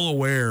so well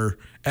aware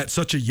at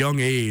such a young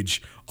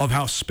age of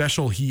how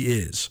special he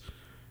is.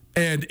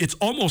 And it's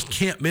almost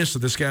can't miss that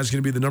this guy's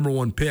going to be the number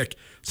 1 pick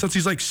since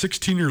he's like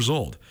 16 years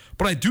old.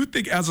 But I do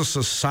think as a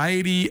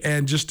society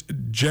and just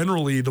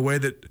generally the way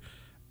that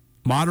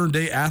modern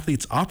day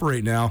athletes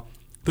operate now,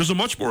 there's a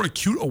much more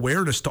acute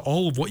awareness to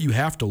all of what you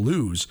have to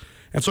lose.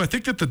 And so I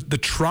think that the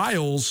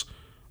trials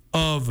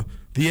of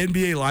the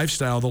NBA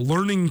lifestyle, the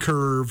learning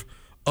curve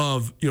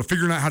of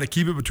figuring out how to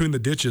keep it between the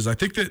ditches, I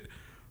think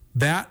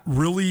that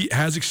really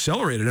has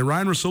accelerated. And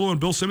Ryan Russillo and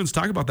Bill Simmons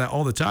talk about that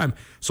all the time.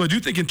 So I do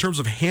think in terms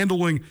of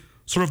handling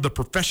sort of the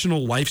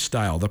professional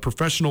lifestyle, the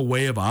professional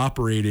way of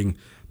operating,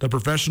 the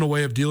professional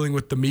way of dealing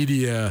with the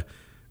media,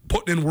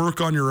 putting in work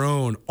on your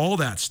own, all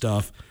that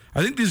stuff,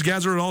 I think these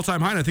guys are at an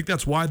all-time high, and I think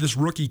that's why this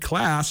rookie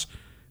class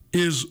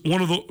is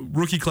one of the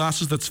rookie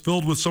classes that's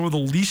filled with some of the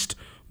least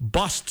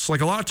busts.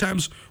 Like a lot of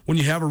times when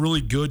you have a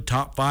really good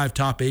top 5,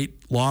 top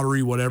 8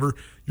 lottery, whatever,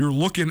 you're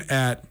looking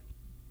at,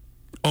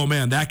 oh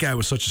man, that guy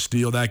was such a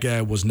steal, that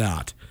guy was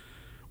not.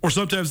 Or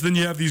sometimes then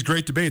you have these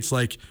great debates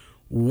like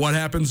what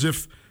happens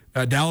if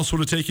Dallas would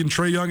have taken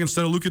Trae Young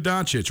instead of Luka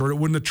Doncic, or it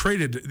wouldn't have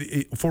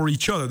traded for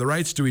each other, the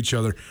rights to each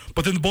other.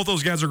 But then both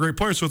those guys are great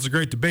players, so it's a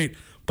great debate.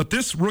 But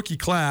this rookie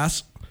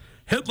class,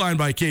 headlined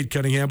by Cade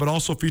Cunningham, but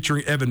also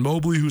featuring Evan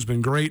Mobley, who's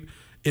been great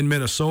in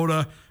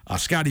Minnesota,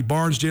 Scotty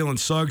Barnes, Jalen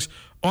Suggs,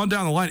 on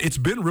down the line, it's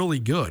been really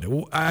good.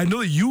 I know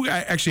that you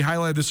actually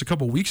highlighted this a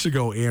couple weeks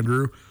ago,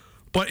 Andrew,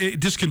 but it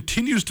just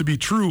continues to be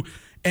true.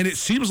 And it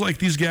seems like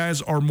these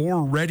guys are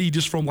more ready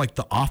just from like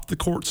the off the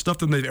court stuff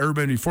than they've ever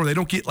been before. They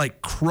don't get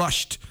like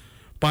crushed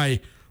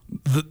by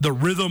the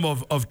rhythm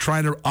of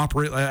trying to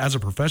operate as a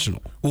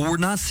professional. Well, we're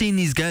not seeing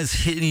these guys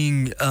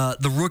hitting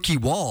the rookie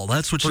wall.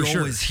 That's what you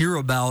always hear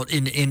about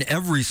in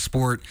every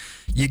sport.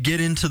 You get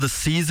into the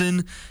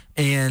season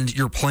and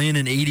you're playing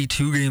an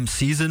 82-game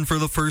season for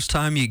the first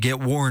time, you get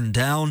worn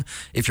down.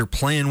 If you're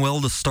playing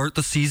well to start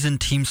the season,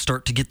 teams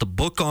start to get the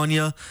book on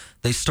you.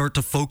 They start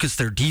to focus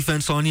their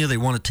defense on you. They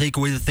want to take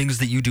away the things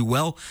that you do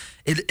well.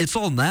 It's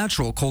all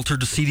natural, Coulter,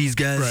 to see these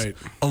guys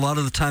a lot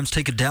of the times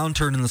take a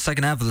downturn in the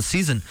second half of the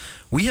season.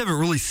 We haven't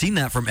really seen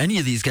that from any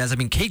of these guys. I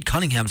mean, Cade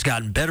Cunningham's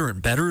gotten better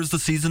and better as the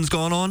season's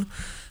gone on.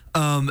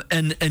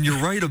 And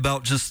you're right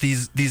about just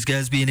these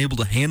guys being able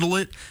to handle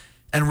it.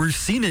 And we've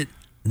seen it.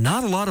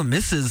 Not a lot of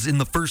misses in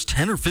the first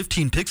 10 or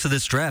 15 picks of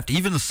this draft,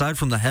 even aside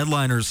from the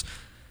headliners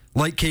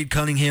like Cade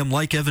Cunningham,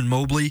 like Evan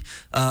Mobley,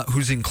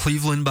 who's in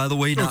Cleveland, by the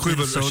way. Not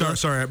Cleveland. Minnesota.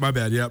 Sorry, my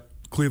bad. Yep.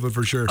 Cleveland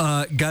for sure.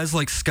 Guys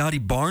like Scotty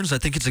Barnes, I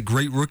think it's a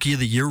great Rookie of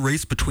the Year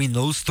race between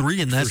those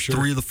three, and that's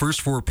 3 of the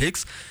first 4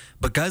 picks.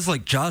 But guys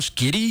like Josh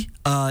Giddey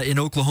in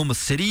Oklahoma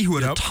City, who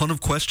had a ton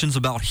of questions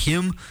about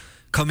him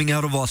coming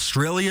out of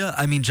Australia.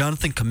 I mean,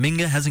 Jonathan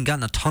Kuminga hasn't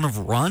gotten a ton of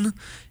run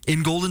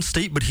in Golden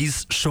State, but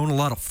he's shown a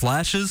lot of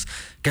flashes.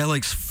 Guy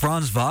like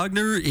Franz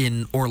Wagner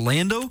in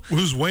Orlando.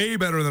 Who's way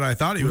better than I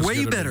thought he was.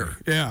 Way better.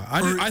 Yeah,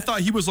 I thought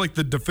he was like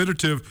the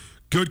definitive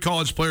good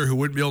college player who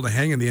wouldn't be able to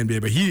hang in the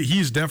NBA, but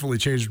he's definitely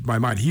changed my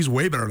mind. He's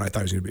way better than I thought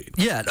he was going to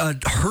be. Yeah,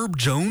 Herb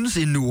Jones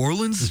in New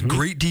Orleans,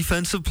 great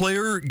defensive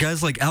player.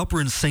 Guys like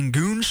Alperen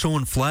Sengun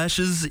showing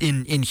flashes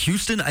in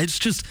Houston. It's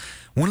just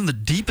one of the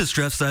deepest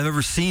drafts that I've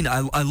ever seen.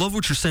 I love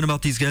what you're saying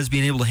about these guys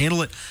being able to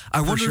handle it.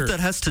 I wonder if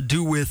that has to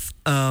do with,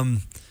 a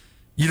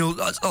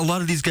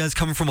lot of these guys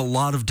coming from a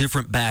lot of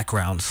different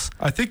backgrounds.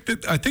 I think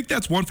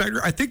that's one factor.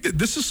 I think that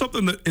this is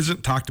something that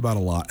isn't talked about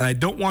a lot, and I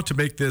don't want to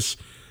make this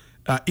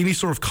any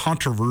sort of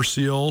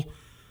controversial,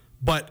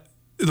 but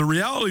the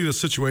reality of the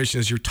situation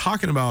is you're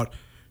talking about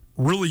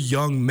really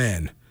young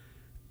men,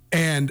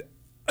 and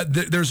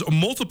there's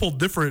multiple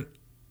different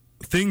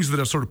things that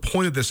have sort of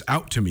pointed this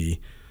out to me.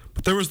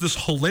 But there was this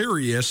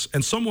hilarious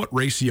and somewhat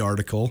racy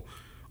article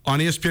on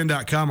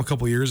ESPN.com a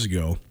couple years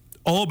ago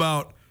all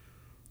about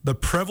the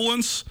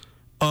prevalence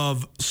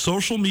of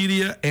social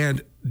media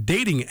and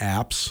dating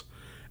apps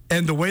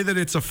and the way that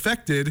it's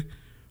affected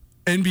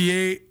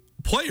NBA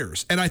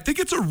players. And I think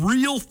it's a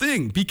real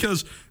thing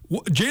because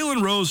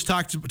Jalen Rose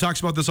talks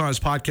about this on his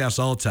podcast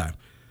all the time.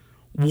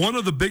 One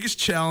of the biggest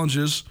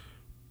challenges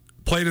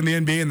played in the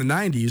NBA in the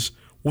 90s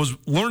was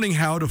learning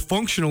how to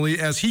functionally,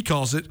 as he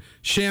calls it,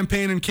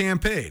 champagne and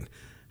campaign.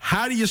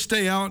 How do you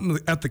stay out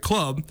at the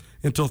club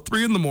until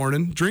 3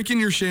 a.m, drinking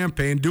your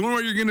champagne, doing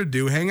what you're going to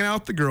do, hanging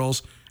out with the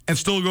girls, and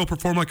still go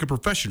perform like a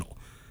professional?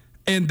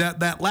 And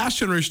that last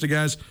generation of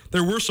guys,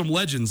 there were some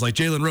legends like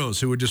Jalen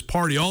Rose who would just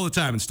party all the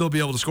time and still be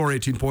able to score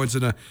 18 points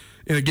in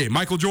a game.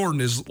 Michael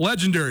Jordan is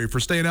legendary for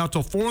staying out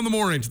till 4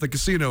 a.m. to the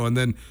casino, and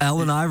then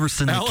Allen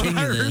Iverson, the king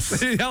of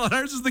this. Allen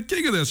Iverson's the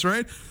king of this,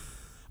 right?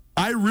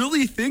 I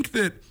really think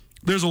that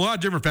there's a lot of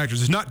different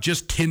factors. It's not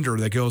just Tinder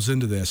that goes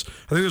into this.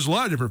 I think there's a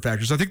lot of different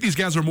factors. I think these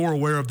guys are more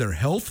aware of their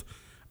health.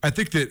 I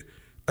think that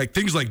like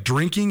things like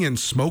drinking and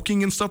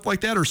smoking and stuff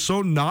like that are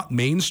so not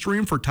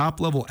mainstream for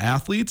top-level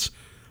athletes.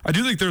 I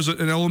do think there's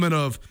an element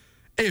of,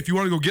 hey, if you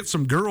want to go get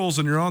some girls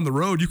and you're on the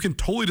road, you can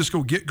totally just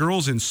go get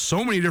girls in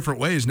so many different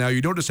ways now.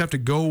 You don't just have to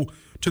go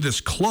to this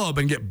club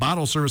and get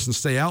bottle service and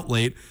stay out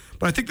late.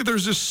 But I think that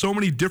there's just so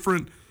many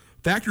different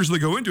factors that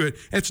go into it.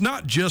 It's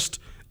not just,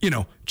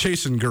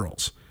 chasing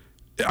girls.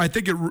 I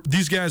think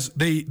these guys,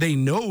 they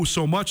know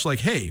so much like,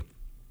 hey,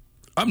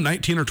 I'm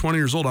 19 or 20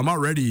 years old. I'm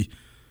already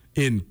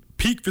in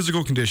peak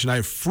physical condition. I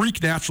have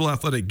freak natural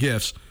athletic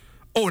gifts.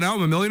 Oh, now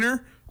I'm a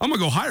millionaire? I'm going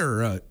to go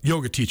hire a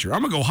yoga teacher.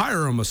 I'm going to go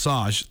hire a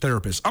massage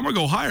therapist. I'm going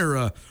to go hire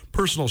a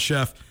personal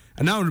chef.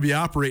 And now I'm going to be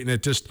operating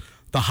at just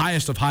the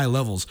highest of high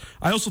levels.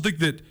 I also think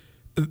that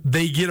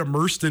they get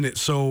immersed in it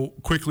so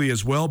quickly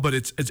as well, but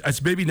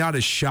it's maybe not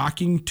as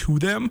shocking to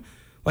them.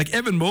 Like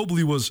Evan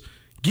Mobley was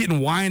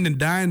getting wined and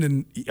dined,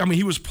 and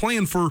he was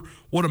playing for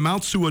what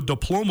amounts to a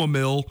diploma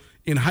mill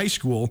in high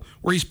school,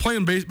 where he's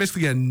playing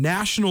basically a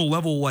national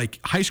level, like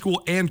high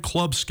school and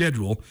club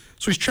schedule.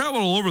 So he's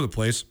traveling all over the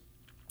place.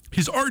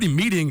 He's already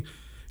meeting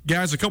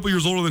guys a couple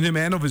years older than him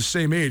and of his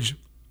same age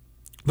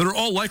that are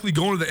all likely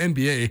going to the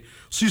NBA.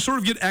 So you sort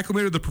of get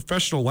acclimated to the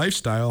professional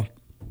lifestyle,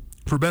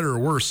 for better or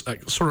worse,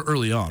 sort of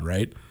early on,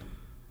 right?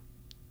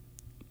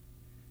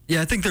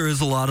 Yeah, I think there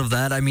is a lot of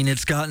that. I mean,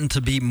 it's gotten to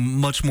be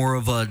much more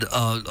of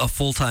a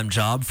full-time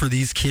job for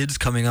these kids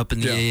coming up in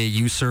the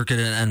AAU circuit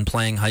and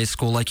playing high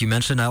school, like you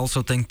mentioned. I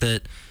also think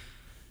that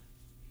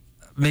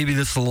maybe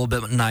this is a little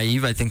bit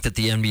naive. I think that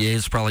the NBA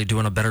is probably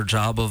doing a better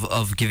job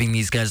of giving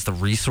these guys the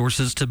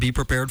resources to be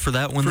prepared for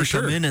that when they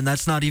come in. And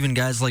that's not even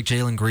guys like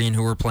Jalen Green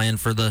who are playing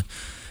for the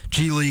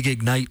G League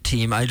Ignite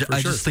team. I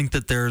just think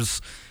that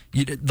there's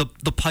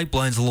the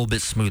pipeline's a little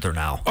bit smoother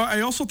now.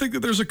 I also think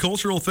that there's a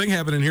cultural thing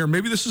happening here.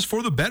 Maybe this is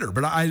for the better,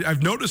 but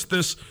I've noticed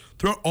this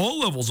throughout all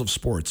levels of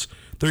sports.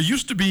 There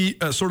used to be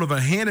a sort of a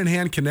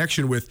hand-in-hand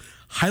connection with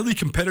highly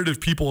competitive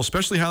people,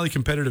 especially highly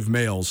competitive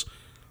males,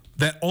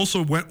 that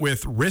also went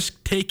with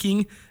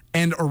risk-taking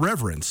and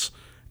irreverence.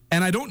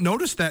 And I don't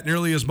notice that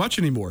nearly as much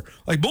anymore.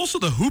 Like most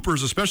of the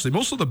hoopers, especially,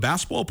 most of the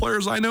basketball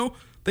players I know,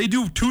 they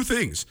do two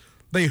things.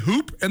 They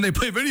hoop and they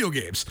play video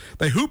games.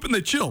 They hoop and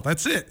they chill.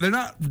 That's it. They're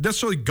not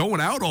necessarily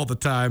going out all the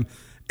time.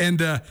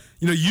 And,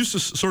 you used to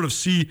sort of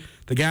see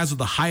the guys with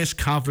the highest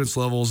confidence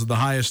levels, the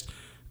highest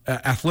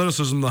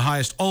athleticism, the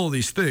highest all of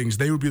these things.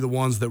 They would be the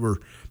ones that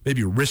were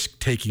maybe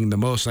risk-taking the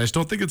most. And I just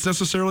don't think it's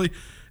necessarily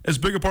as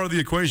big a part of the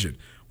equation.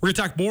 We're going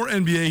to talk more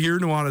NBA here.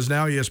 Nuanez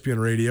Now, ESPN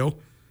Radio.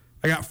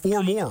 I got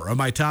 4 more of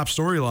my top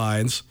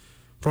storylines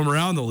from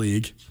around the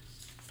league.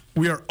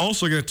 We are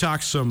also going to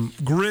talk some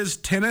Grizz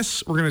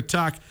tennis. We're going to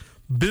talk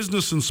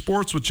business and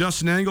sports with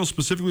Justin Angle,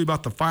 specifically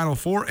about the Final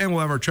Four, and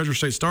we'll have our Treasure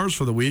State Stars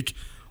for the week.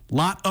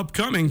 Lot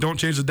upcoming. Don't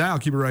change the dial.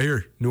 Keep it right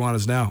here.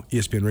 Nuanez Now,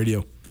 ESPN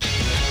Radio.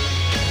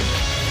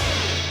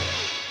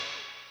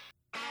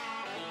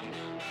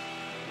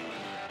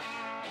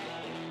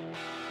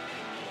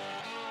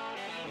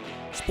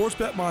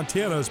 Sportsbet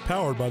Montana is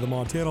powered by the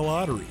Montana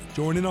Lottery.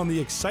 Join in on the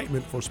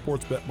excitement for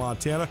Sportsbet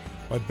Montana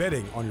by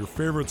betting on your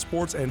favorite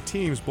sports and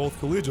teams both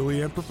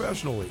collegially and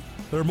professionally.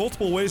 There are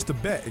multiple ways to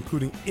bet,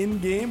 including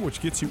in-game,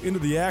 which gets you into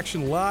the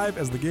action live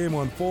as the game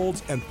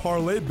unfolds, and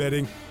parlay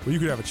betting, where you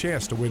could have a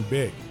chance to win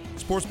big.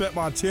 Sportsbet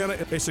Montana,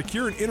 a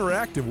secure and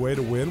interactive way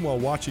to win while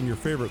watching your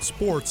favorite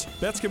sports.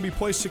 Bets can be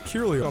placed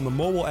securely on the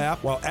mobile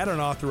app while at an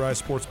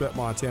authorized Sportsbet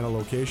Montana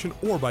location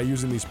or by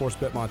using the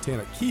Sportsbet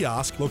Montana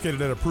kiosk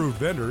located at approved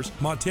vendors.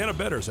 Montana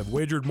bettors have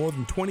wagered more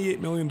than $28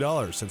 million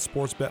since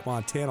Sportsbet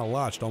Montana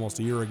launched almost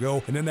a year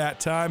ago, and in that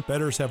time,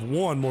 bettors have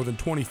won more than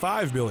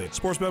 $25 million.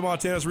 Sportsbet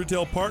Montana's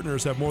retail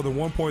partners have more than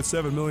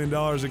 $1.7 million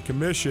in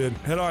commission.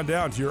 Head on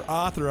down to your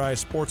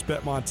authorized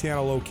Sportsbet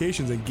Montana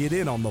locations and get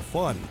in on the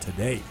fun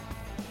today.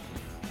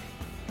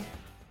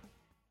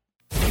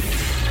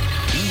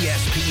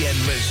 ESPN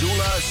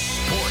Missoula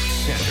Sports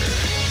Center.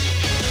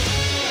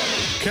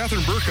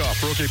 Catherine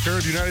Burkhoff broke a pair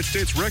of United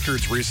States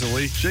records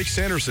recently. Jake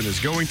Sanderson is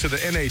going to the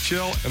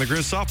NHL, and the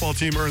Grizz softball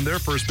team earned their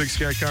first Big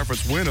Sky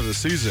Conference win of the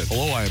season.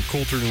 Hello, I am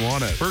Colter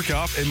Nuanez.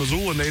 Burkhoff, a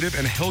Missoula native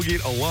and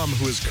Hellgate alum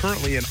who is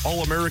currently an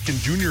All-American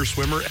junior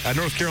swimmer at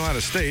North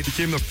Carolina State,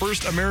 became the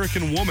first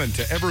American woman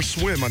to ever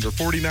swim under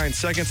 49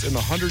 seconds in the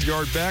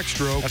 100-yard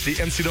backstroke at the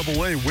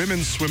NCAA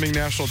Women's Swimming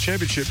National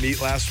Championship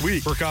meet last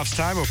week. Burkhoff's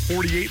time of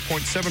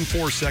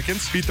 48.74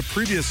 seconds beat the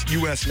previous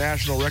U.S.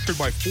 national record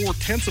by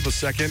 0.4 of a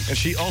second, and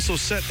she also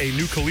set a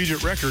new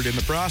collegiate record in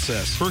the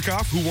process.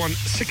 Burkhoff, who won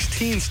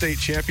 16 state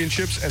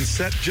championships and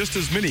set just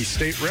as many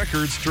state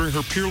records during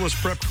her peerless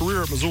prep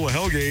career at Missoula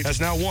Hellgate, has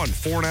now won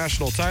 4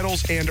 national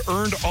titles and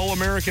earned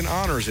All-American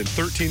honors in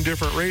 13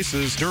 different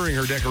races during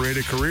her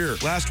decorated career.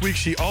 Last week,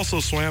 she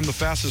also swam the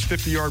fastest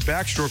 50-yard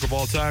backstroke of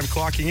all time,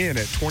 clocking in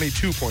at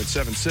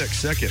 22.76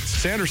 seconds.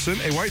 Sanderson,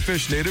 a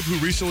Whitefish native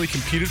who recently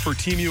competed for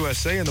Team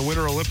USA in the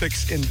Winter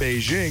Olympics in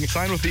Beijing,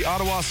 signed with the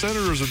Ottawa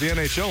Senators of the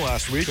NHL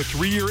last week. The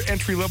 3-year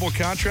entry-level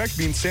contract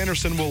means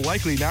Sanderson will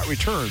likely not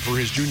return for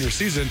his junior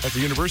season at the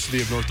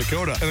University of North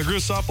Dakota. And the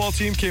Grizz softball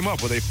team came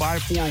up with a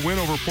 5-4 win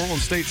over Portland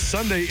State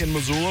Sunday in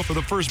Missoula for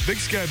the first Big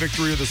Sky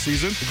victory of the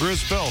season. The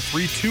Grizz fell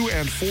 3-2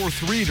 and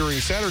 4-3 during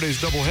Saturday's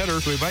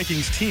doubleheader to a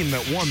Vikings team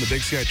that won the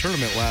Big Sky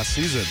tournament last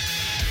season.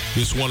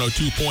 This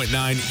 102.9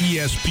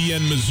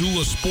 ESPN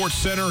Missoula Sports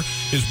Center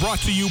is brought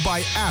to you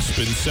by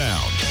Aspen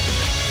Sound.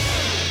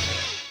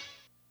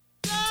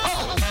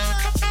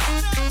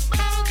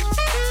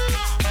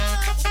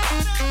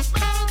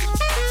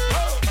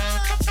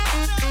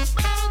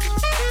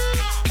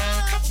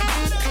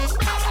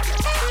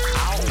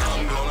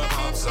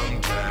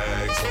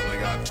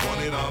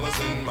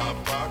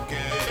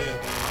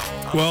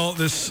 Well,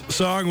 this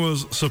song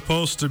was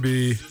supposed to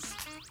be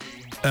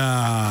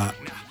an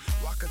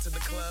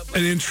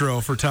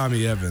intro for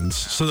Tommy Evans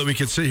so that we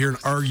could sit here and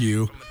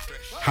argue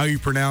how you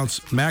pronounce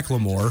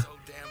Macklemore.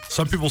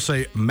 Some people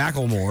say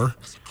Macklemore.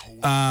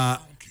 I'm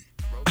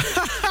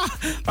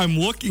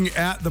looking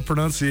at the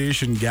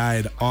pronunciation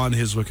guide on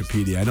his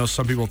Wikipedia. I know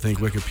some people think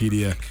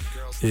Wikipedia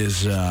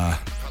is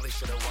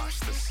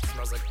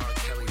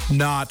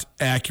not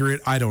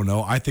accurate. I don't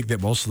know. I think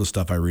that most of the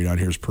stuff I read on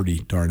here is pretty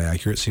darn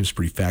accurate. Seems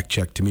pretty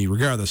fact-checked to me.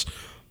 Regardless,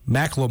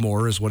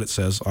 Macklemore is what it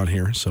says on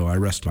here, so I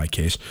rest my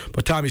case.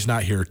 But Tommy's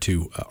not here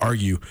to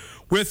argue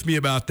with me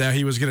about that.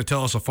 He was going to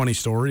tell us a funny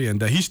story,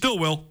 and he still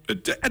will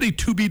at a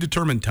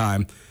to-be-determined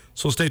time.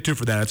 So stay tuned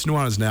for that. It's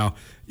Nuanez Now,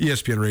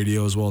 ESPN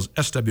Radio, as well as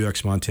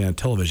SWX Montana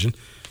Television.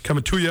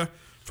 Coming to you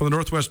from the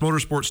Northwest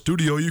Motorsports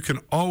Studio. You can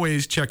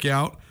always check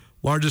out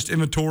largest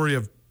inventory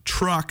of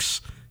trucks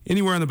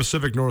anywhere in the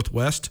Pacific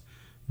Northwest,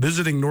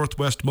 visiting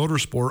Northwest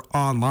Motorsport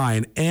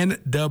online,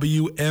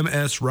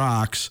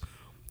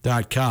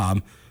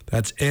 nwmsrocks.com.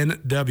 That's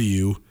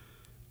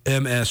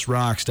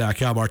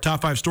nwmsrocks.com. Our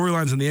top 5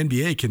 storylines in the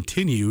NBA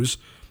continues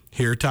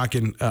here,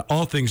 talking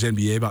all things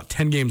NBA, about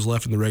 10 games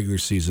left in the regular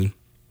season.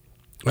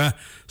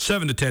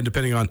 7 to 10,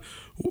 depending on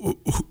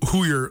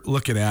who you're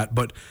looking at,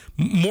 but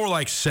more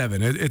like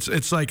 7.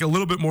 It's like a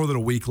little bit more than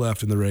a week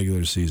left in the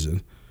regular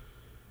season.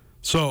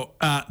 So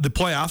the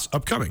playoffs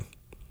upcoming.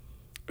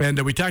 And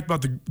we talked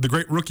about the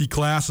great rookie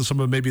class and some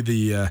of maybe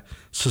the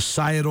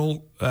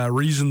societal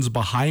reasons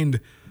behind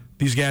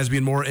these guys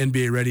being more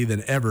NBA ready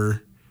than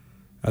ever.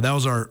 That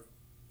was our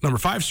number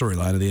 5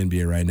 storyline of the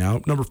NBA right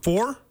now. Number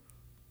 4,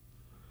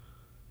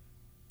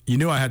 you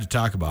knew I had to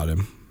talk about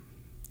him.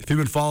 If you've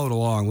been following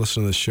along,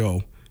 listening to this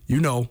show,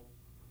 you know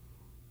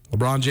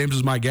LeBron James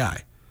is my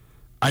guy.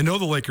 I know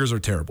the Lakers are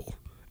terrible.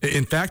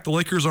 In fact, the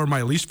Lakers are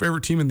my least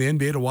favorite team in the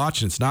NBA to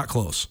watch, and it's not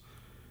close.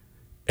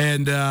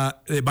 And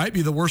it might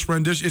be the worst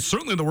rendition. It's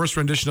certainly the worst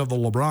rendition of the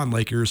LeBron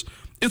Lakers.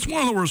 It's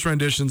one of the worst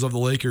renditions of the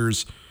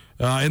Lakers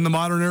in the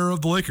modern era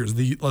of the Lakers.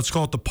 Let's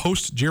call it the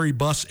post-Jerry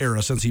Buss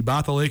era, since he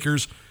bought the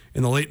Lakers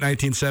in the late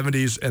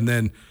 1970s, and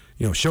then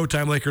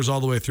Showtime Lakers all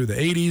the way through the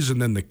 80s,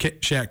 and then the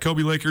Shaq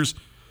Kobe Lakers.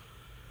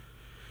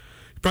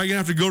 Probably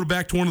going to have to go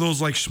back to one of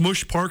those like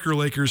Smush Parker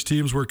Lakers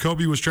teams where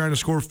Kobe was trying to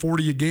score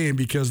 40 a game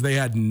because they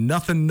had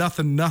nothing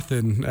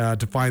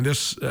to find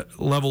this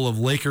level of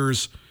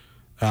Lakers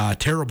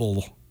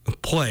terrible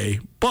play.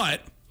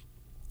 But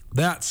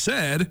That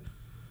said,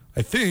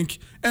 I think,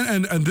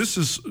 and this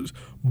is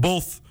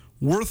both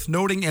worth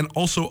noting and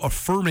also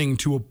affirming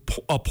to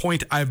a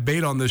point I've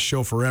made on this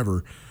show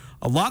forever.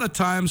 A lot of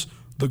times,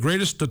 the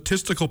greatest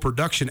statistical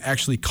production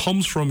actually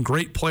comes from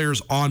great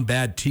players on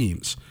bad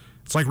teams.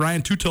 It's like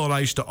Ryan Tutel and I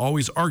used to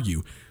always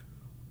argue.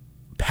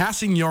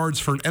 Passing yards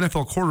for an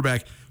NFL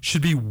quarterback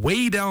should be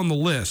way down the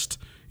list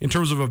in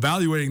terms of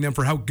evaluating them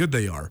for how good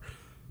they are.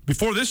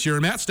 Before this year,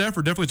 Matt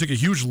Stafford definitely took a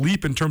huge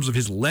leap in terms of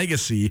his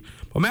legacy.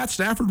 But Matt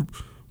Stafford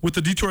with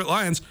the Detroit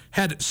Lions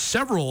had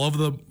several of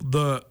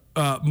the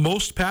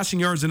most passing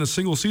yards in a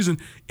single season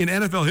in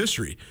NFL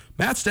history.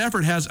 Matt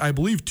Stafford has, I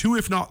believe, 2,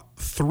 if not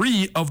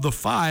 3 of the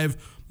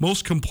 5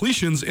 most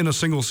completions in a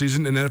single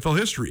season in NFL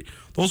history.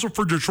 Those were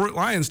for Detroit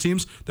Lions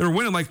teams that were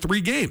winning like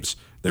 3 games.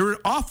 They were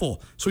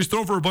awful, so he's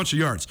throwing for a bunch of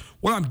yards.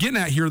 What I'm getting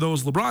at here, though,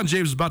 is LeBron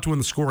James is about to win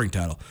the scoring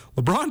title.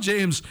 LeBron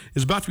James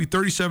is about to be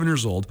 37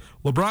 years old.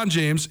 LeBron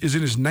James is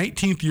in his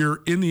 19th year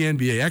in the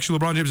NBA. Actually,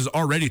 LeBron James is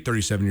already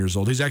 37 years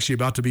old. He's actually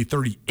about to be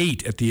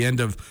 38 at the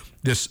end of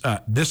this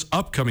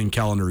upcoming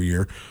calendar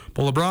year.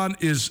 But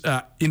LeBron is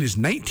in his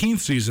 19th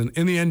season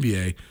in the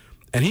NBA,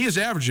 and he is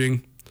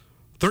averaging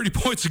 30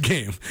 points a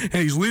game, and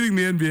he's leading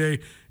the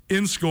NBA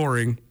in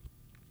scoring.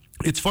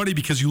 It's funny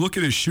because you look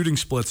at his shooting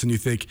splits and you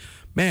think,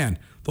 man,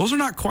 those are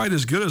not quite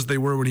as good as they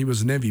were when he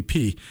was an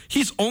MVP.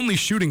 He's only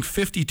shooting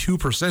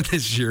 52%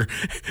 this year.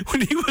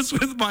 When he was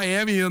with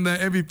Miami in the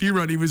MVP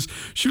run, he was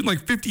shooting like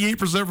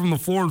 58% from the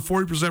floor and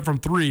 40% from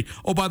 3.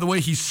 Oh, by the way,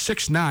 he's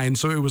 6'9",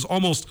 so it was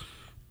almost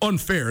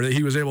unfair that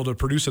he was able to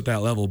produce at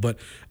that level. But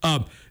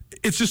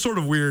it's just sort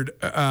of weird.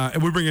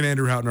 And we're bringing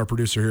Andrew Houghton, our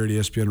producer here at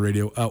ESPN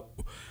Radio.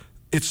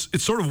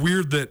 It's sort of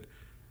weird that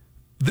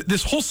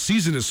this whole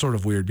season is sort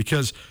of weird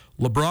because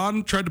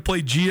LeBron tried to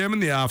play GM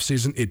in the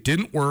offseason. It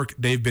didn't work.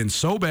 They've been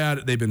so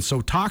bad. They've been so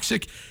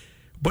toxic.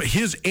 But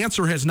his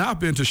answer has not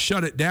been to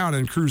shut it down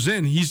and cruise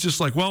in. He's just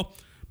like, well,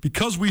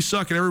 because we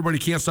suck and everybody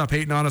can't stop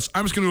hating on us,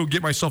 I'm just going to go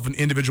get myself an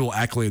individual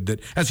accolade. That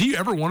has he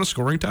ever won a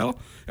scoring title?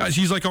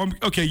 He's like,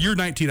 okay, you're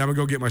 19. I'm going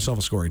to go get myself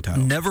a scoring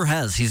title. Never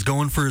has. He's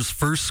going for his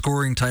first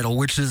scoring title,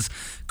 which is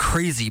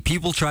crazy.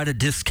 People try to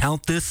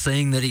discount this,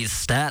 saying that he's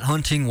stat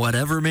hunting,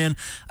 whatever, man.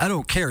 I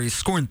don't care. He's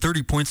scoring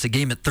 30 points a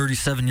game at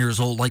 37 years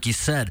old. Like you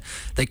said,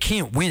 they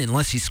can't win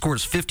unless he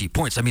scores 50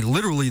 points. I mean,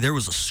 literally, there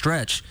was a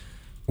stretch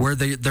where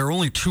there are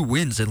only 2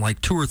 wins in like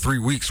 2 or 3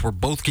 weeks where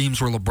both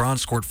games where LeBron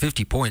scored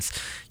 50 points.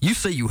 You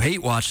say you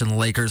hate watching the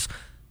Lakers.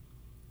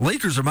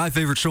 Lakers are my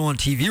favorite show on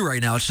TV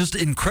right now. It's just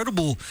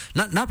incredible,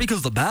 not because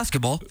of the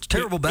basketball. It's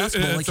terrible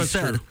basketball, like you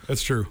said. True.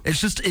 That's true.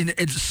 It's just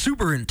it's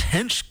super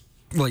intense,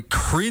 like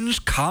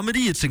cringe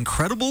comedy. It's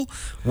incredible.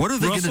 What are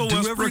they going to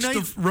do every night?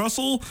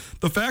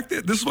 The fact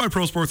that this is why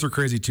pro sports are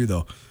crazy too,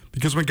 though.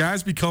 Because when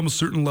guys become a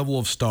certain level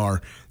of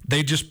star,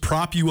 they just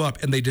prop you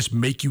up and they just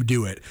make you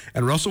do it.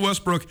 And Russell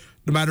Westbrook,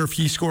 no matter if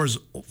he scores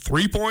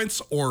 3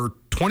 points or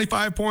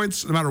 25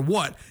 points, no matter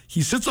what,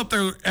 he sits up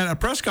there at a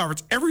press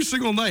conference every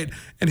single night,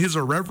 and his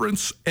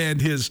irreverence and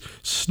his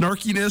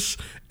snarkiness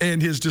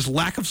and his just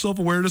lack of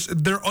self-awareness,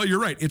 you're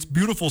right, it's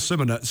beautiful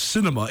cinema.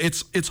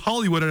 It's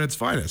Hollywood at its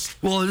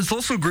finest. Well, it's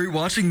also great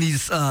watching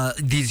these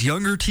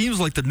younger teams,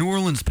 like the New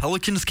Orleans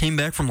Pelicans came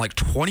back from like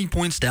 20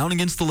 points down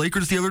against the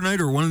Lakers the other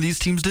night, or one of these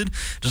teams did.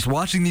 Just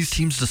watching these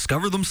teams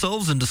discover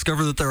themselves and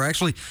discover that they're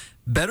actually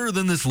better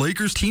than this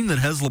Lakers team that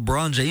has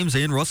LeBron James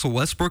and Russell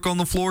Westbrook on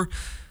the floor.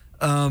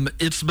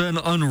 It's been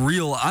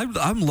unreal.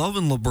 I'm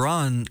loving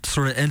LeBron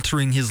sort of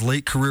entering his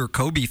late career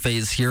Kobe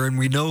phase here, and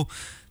we know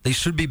they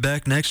should be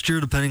back next year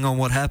depending on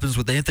what happens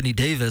with Anthony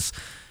Davis.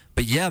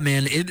 But yeah,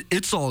 man,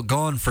 it's all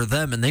gone for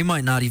them, and they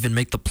might not even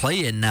make the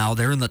play-in now.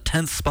 They're in the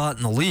 10th spot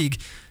in the league.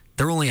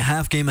 They're only a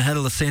half game ahead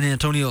of the San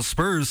Antonio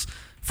Spurs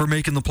for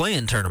making the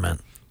play-in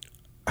tournament.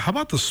 How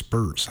about the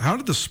Spurs? How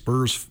did the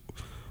Spurs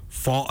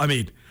fall? I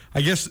mean,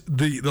 I guess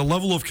the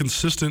level of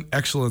consistent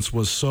excellence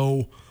was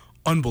so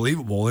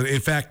unbelievable.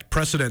 In fact,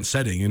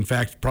 precedent-setting. In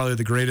fact, probably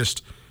the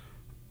greatest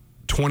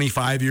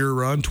 25-year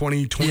run,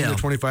 20 to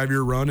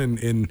 25-year run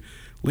in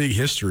league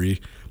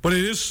history. But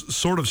it is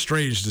sort of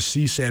strange to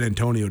see San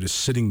Antonio just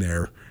sitting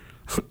there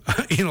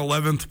in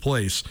 11th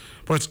place.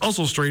 But it's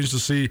also strange to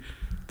see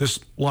this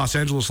Los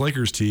Angeles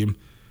Lakers team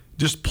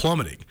just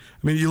plummeting.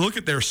 I mean, you look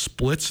at their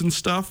splits and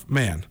stuff,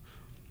 man,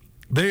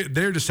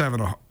 they're just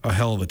having a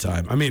hell of a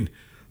time. I mean,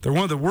 they're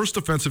one of the worst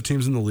defensive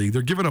teams in the league.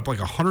 They're giving up like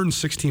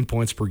 116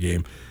 points per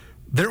game.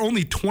 They're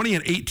only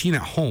 20-18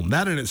 at home.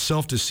 That in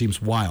itself just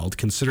seems wild,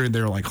 considering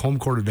their like home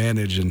court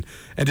advantage and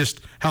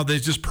just how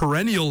they've just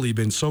perennially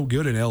been so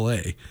good in LA.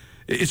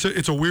 It's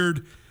a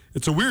weird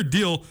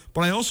deal.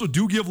 But I also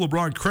do give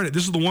LeBron credit.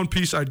 This is the one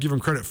piece I'd give him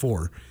credit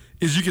for.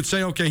 Is you could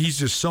say, okay, he's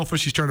just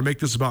selfish. He's trying to make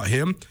this about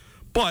him.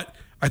 But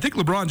I think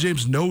LeBron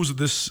James knows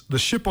that the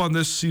ship on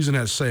this season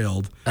has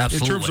sailed.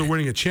 Absolutely. In terms of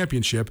winning a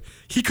championship.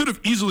 He could have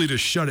easily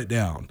just shut it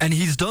down. And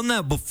he's done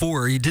that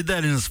before. He did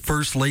that in his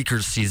first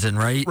Lakers season,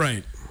 right?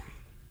 Right.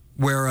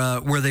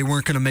 Where they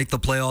weren't going to make the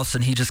playoffs,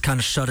 and he just kind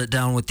of shut it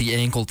down with the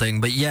ankle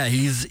thing. But yeah,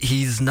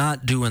 he's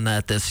not doing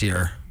that this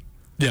year.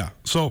 Yeah.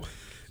 So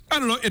I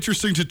don't know.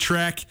 Interesting to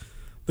track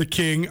the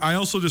king. I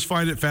also just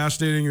find it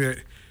fascinating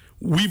that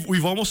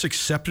we've almost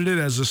accepted it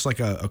as this like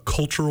a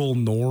cultural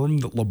norm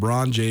that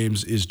LeBron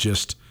James is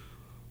just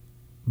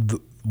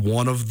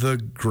one of the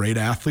great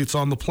athletes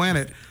on the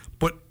planet.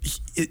 But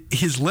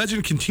his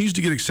legend continues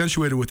to get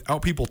accentuated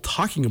without people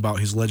talking about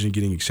his legend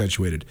getting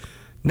accentuated.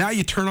 Now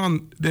you turn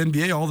on the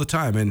NBA all the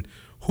time, and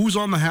who's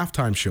on the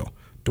halftime show?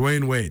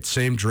 Dwayne Wade,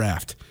 same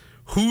draft.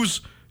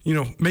 Who's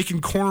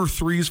making corner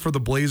threes for the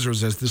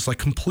Blazers as this like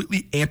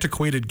completely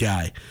antiquated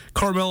guy?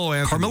 Carmelo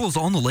Anthony. Carmelo's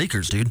on the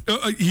Lakers, dude.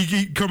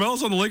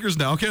 Carmelo's on the Lakers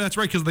now. Okay, that's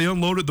right, because they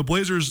unloaded. The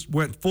Blazers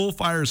went full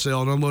fire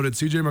sale and unloaded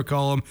C.J.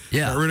 McCollum.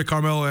 Yeah. Got rid of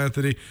Carmelo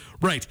Anthony.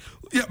 Right.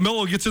 Yeah,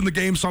 Melo gets in the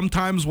game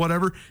sometimes,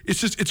 whatever.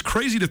 It's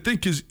crazy to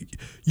think because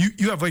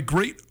you have like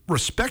great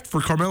respect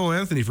for Carmelo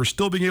Anthony for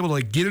still being able to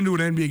like get into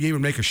an NBA game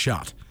and make a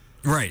shot.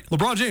 Right.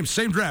 LeBron James,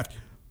 same draft.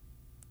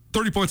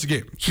 30 points a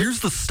game. Here's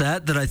the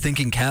stat that I think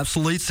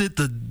encapsulates it.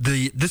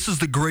 This is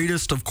the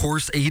greatest, of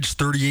course, age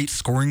 38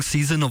 scoring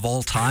season of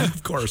all time.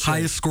 Of course.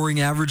 Highest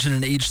scoring average in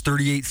an age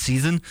 38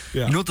 season.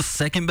 Yeah. You know what the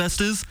second best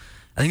is?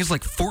 I think it's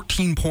like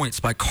 14 points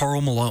by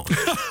Karl Malone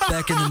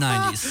back in the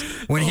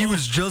 90s when he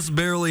was just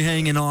barely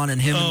hanging on,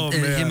 and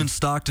him and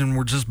Stockton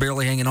were just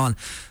barely hanging on.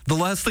 The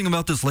last thing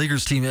about this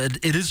Lakers team,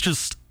 it is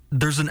just,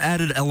 there's an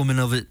added element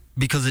of it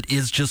because it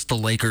is just the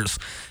Lakers.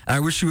 I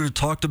wish you would have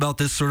talked about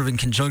this sort of in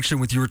conjunction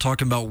with you were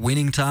talking about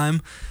winning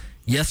time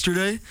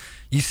yesterday.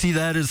 You see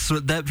that as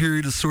that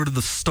period is sort of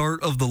the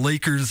start of the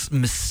Lakers'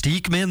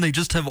 mystique, man. They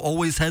just have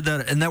always had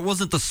that, and that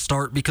wasn't the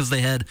start because they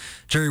had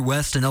Jerry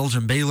West and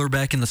Elgin Baylor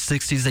back in the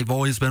 60s. They've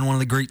always been one of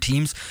the great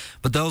teams,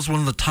 but that was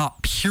one of the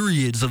top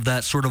periods of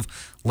that sort of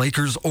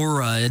Lakers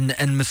aura and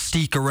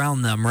mystique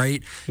around them,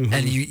 right? Mm-hmm.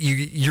 And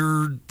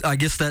you're I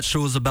guess that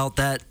shows about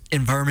that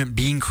environment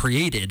being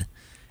created.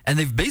 And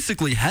they've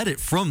basically had it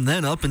from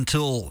then up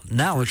until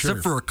now,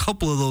 except for a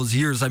couple of those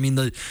years. I mean,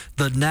 the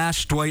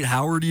Nash, Dwight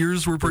Howard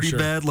years were pretty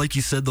bad, like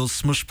you said, those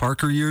Smush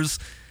Parker years.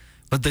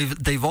 But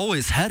they've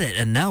always had it,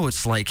 and now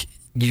it's like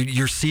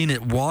you're seeing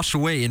it wash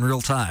away in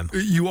real time.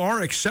 You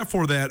are, except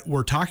for that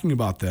we're talking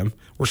about them.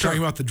 We're talking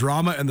about the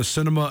drama and the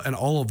cinema and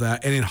all of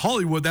that. And in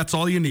Hollywood, that's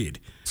all you need.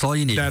 That's all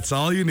you need. That's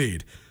all you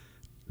need.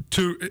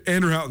 To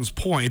Andrew Houghton's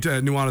point,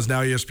 Nuanez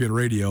Now ESPN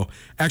Radio,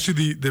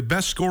 actually the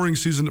best scoring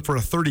season for a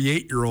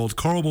 38-year-old,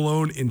 Karl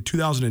Malone in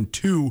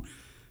 2002,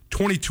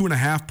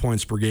 22.5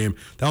 points per game.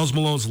 That was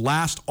Malone's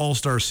last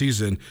All-Star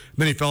season. And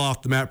then he fell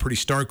off the mat pretty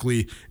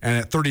starkly, and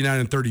at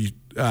 39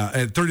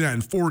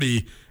 and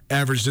 40,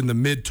 averaged in the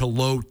mid to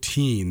low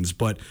teens.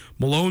 But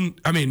Malone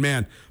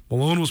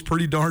was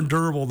pretty darn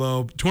durable,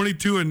 though.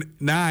 22 and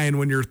 9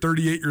 when you're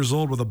 38 years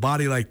old with a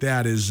body like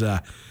that is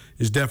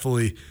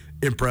definitely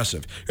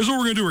impressive. Here's what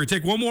we're going to do. We're going to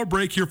take one more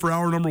break here for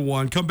hour number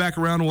one. Come back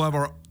around. We'll have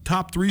our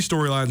top 3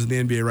 storylines in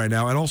the NBA right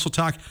now, and also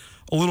talk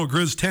a little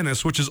Grizz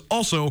tennis, which is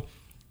also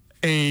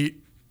a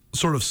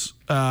sort of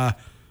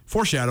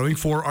foreshadowing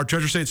for our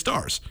Treasure State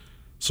Stars.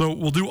 So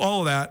we'll do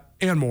all of that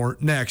and more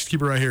next.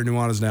 Keep it right here.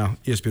 Nuanez Now,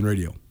 ESPN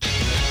Radio.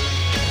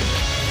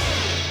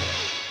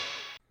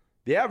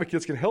 The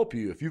Advocates can help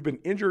you if you've been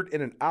injured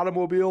in an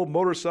automobile,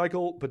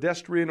 motorcycle,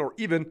 pedestrian, or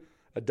even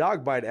a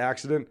dog bite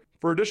accident.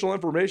 For additional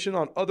information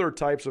on other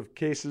types of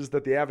cases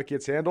that the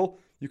Advocates handle,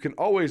 you can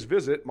always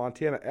visit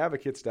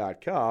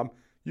MontanaAdvocates.com.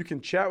 You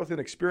can chat with an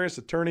experienced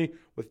attorney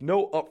with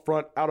no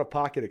upfront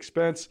out-of-pocket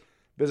expense.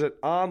 Visit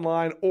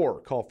online or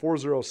call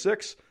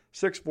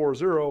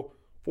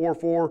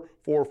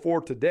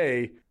 406-640-4444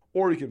 today,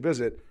 or you can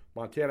visit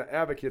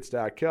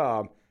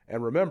MontanaAdvocates.com.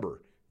 And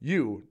remember,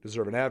 you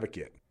deserve an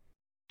advocate.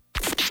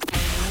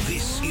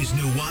 This is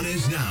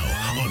Nuanez Now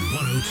on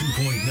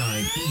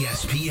 102.9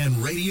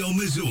 ESPN Radio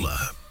Missoula.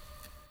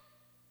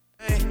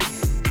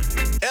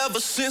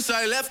 Ever since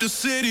I left the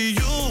city,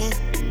 you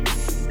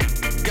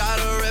got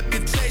a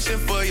reputation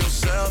for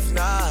yourself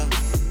now.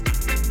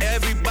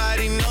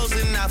 Everybody knows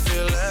and I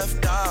feel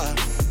left out.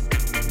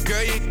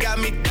 Girl, you got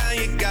me down,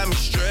 you got me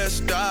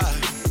stressed out.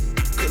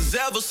 Cause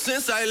ever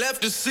since I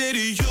left the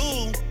city,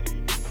 you.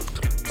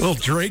 A little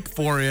Drake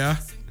for you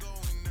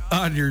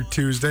on your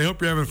Tuesday.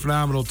 Hope you're having a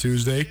phenomenal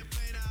Tuesday.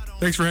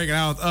 Thanks for hanging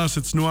out with us.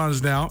 It's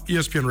Nuanez Now,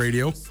 ESPN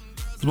Radio,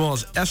 as well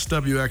as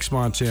SWX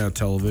Montana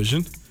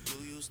Television.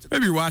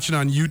 Maybe you're watching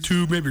on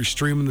YouTube. Maybe you're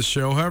streaming the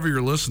show. However you're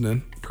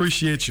listening,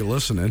 appreciate you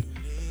listening.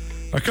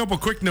 A couple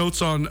quick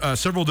notes on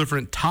several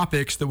different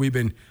topics that we've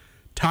been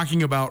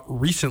talking about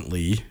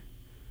recently.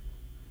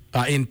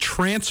 In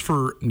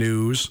transfer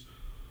news,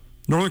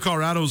 Northern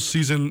Colorado's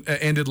season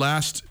ended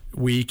last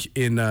week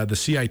in the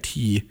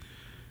CIT,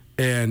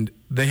 and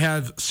they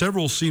have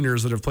several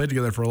seniors that have played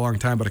together for a long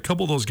time, but a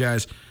couple of those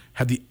guys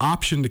had the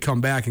option to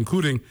come back,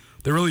 including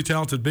the really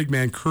talented big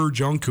man Kur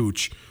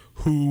Jungkuch,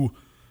 who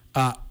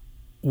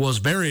was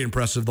very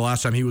impressive the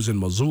last time he was in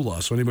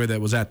Missoula. So anybody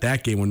that was at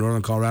that game when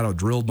Northern Colorado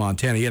drilled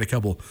Montana, he had a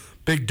couple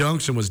big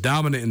dunks and was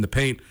dominant in the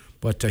paint,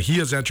 but he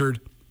has entered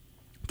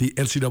the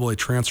NCAA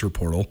transfer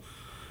portal.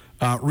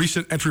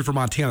 Recent entry for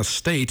Montana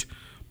State,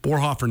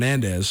 Borja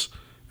Fernandez,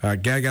 guy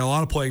got a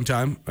lot of playing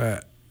time,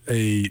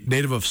 a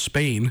native of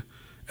Spain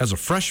as a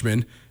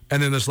freshman,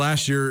 And then this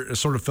last year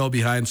sort of fell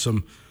behind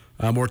some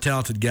more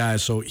talented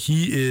guys. So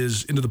he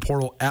is into the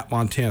portal at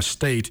Montana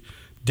State.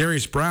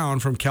 Darius Brown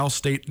from Cal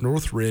State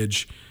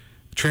Northridge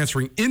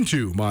transferring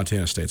into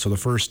Montana State. So the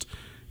first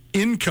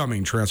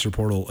incoming transfer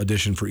portal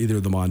addition for either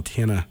of the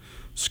Montana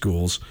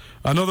schools.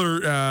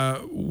 Another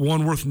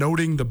one worth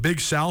noting, the Big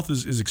South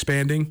is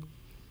expanding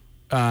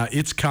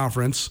its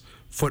conference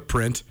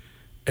footprint,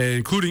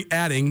 including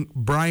adding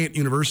Bryant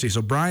University.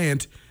 So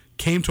Bryant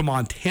came to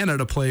Montana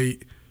to play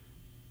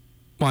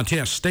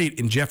Montana State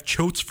in Jeff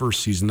Choate's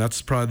first season.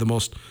 That's probably the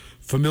most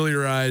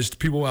familiarized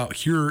people out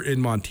here in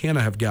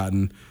Montana have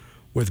gotten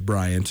with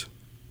Bryant.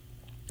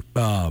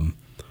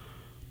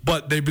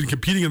 But they've been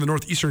competing in the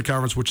Northeastern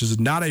Conference, which is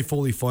not a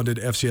fully funded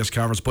FCS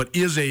conference, but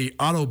is a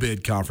auto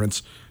bid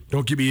conference.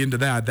 Don't get me into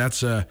that.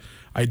 That's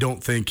I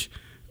don't think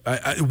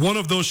one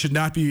of those should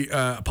not be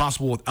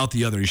possible without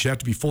the other. You should have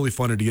to be fully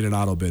funded to get an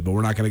auto bid, but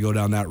we're not going to go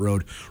down that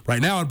road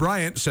right now. And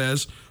Bryant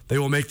says they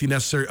will make the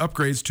necessary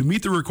upgrades to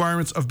meet the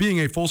requirements of being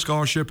a full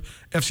scholarship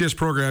FCS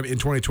program in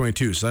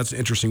 2022. So that's an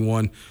interesting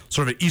one.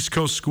 Sort of an East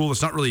Coast school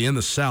that's not really in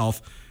the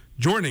South,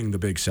 joining the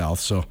Big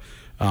South. So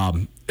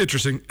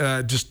interesting.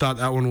 Just thought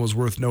that one was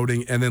worth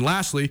noting. And then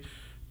lastly,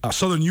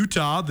 Southern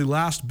Utah, the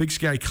last Big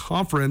Sky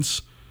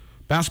Conference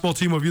basketball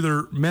team of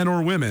either men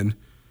or women,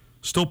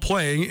 still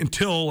playing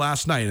until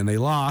last night. And they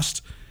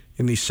lost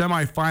in the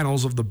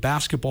semifinals of the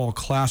Basketball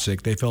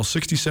Classic. They fell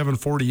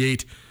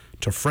 67-48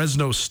 to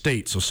Fresno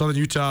State. So Southern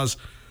Utah's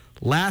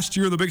last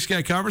year of the Big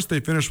Sky Conference, they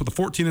finished with a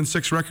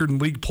 14-6 record in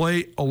league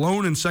play,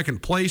 alone in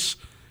second place,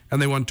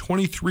 and they won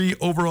 23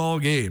 overall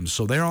games.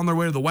 So they're on their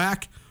way to the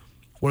WAC.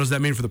 What does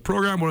that mean for the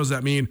program? What does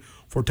that mean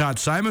for Todd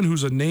Simon,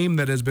 who's a name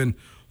that has been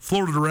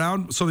floated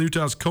around? Southern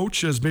Utah's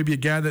coach as maybe a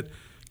guy that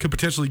could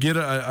potentially get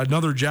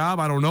another job.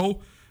 I don't know.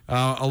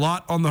 A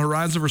lot on the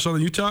horizon for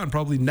Southern Utah, and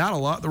probably not a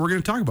lot that we're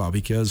going to talk about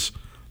because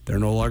they're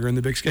no longer in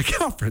the Big Sky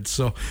Conference,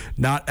 so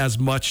not as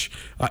much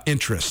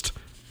interest.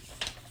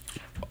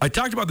 I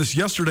talked about this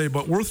yesterday,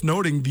 but worth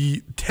noting,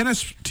 the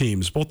tennis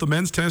teams, both the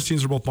men's tennis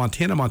teams for both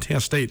Montana and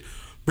Montana State,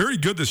 very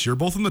good this year,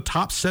 both in the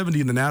top 70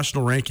 in the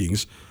national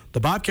rankings. The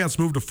Bobcats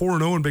moved to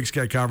 4-0 in Big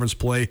Sky Conference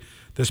play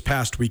this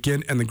past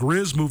weekend, and the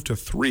Grizz moved to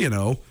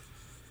 3-0.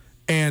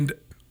 And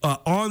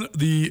on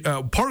the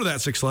part of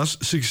that success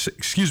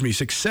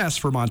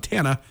for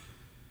Montana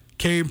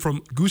came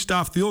from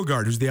Gustav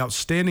Thielgaard, who's the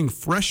outstanding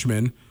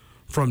freshman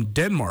from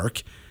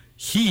Denmark.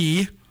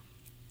 He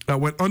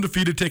went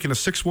undefeated, taking a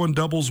 6-1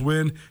 doubles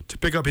win to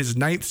pick up his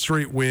 9th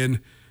straight win.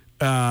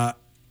 He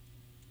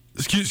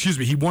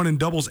won in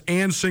doubles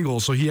and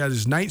singles, so he had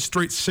his 9th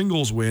straight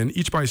singles win,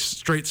 each by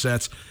straight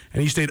sets,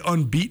 and he stayed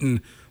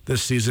unbeaten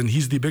this season.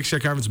 He's the Big Sky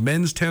Conference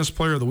Men's Tennis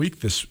Player of the Week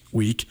this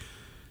week,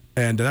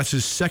 and that's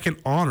his second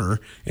honor,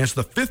 and it's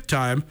the 5th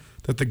time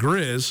that the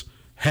Grizz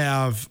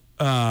have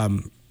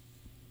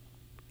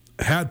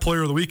had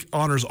Player of the Week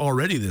honors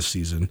already this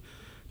season.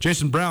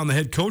 Jason Brown, the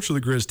head coach of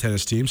the Grizz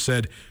tennis team,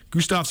 said,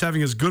 "Gustav's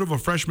having as good of a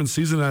freshman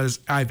season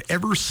as I've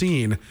ever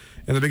seen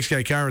in the Big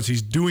Sky Conference.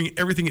 He's doing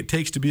everything it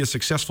takes to be a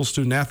successful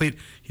student athlete.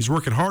 He's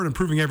working hard,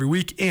 improving every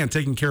week, and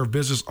taking care of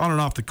business on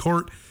and off the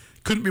court.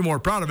 Couldn't be more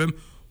proud of him."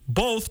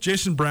 Both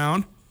Jason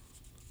Brown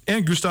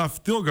and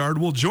Gustav Thielgaard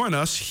will join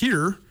us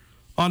here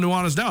on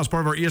Nuanez Now as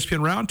part of our ESPN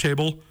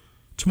Roundtable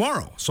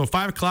tomorrow. So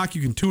 5 o'clock,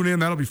 you can tune in.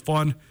 That'll be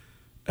fun.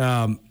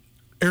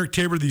 Eric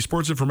Tabor, the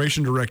sports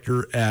information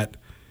director at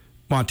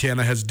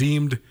Montana, has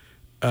deemed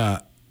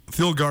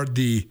Thielgaard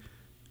the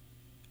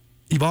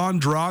Ivan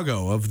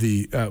Drago of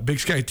the Big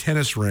Sky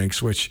tennis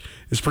ranks, which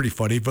is pretty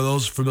funny. For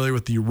those familiar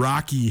with the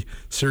Rocky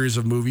series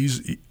of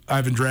movies,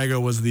 Ivan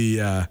Drago was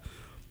the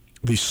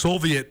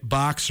Soviet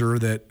boxer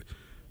that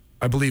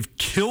I believe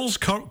kills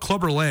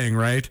Clubber Lang,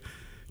 right?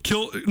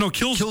 Kills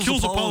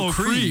Apollo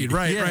Creed.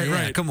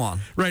 Right. Come on.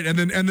 Right, and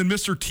then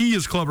Mr. T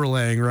is Clubber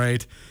Lang,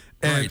 right?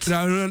 And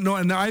right. No,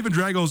 Ivan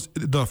Drago's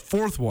the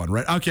 4th one,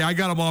 right? Okay, I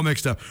got them all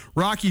mixed up.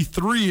 Rocky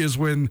 3 is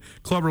when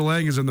Clubber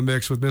Lang is in the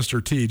mix with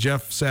Mr. T.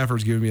 Jeff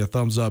Safford's giving me a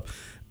thumbs up.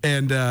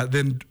 And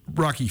then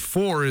Rocky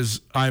 4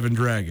 is Ivan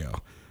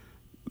Drago.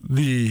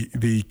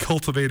 The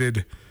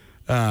cultivated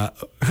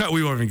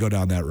we won't even go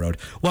down that road.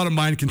 A lot of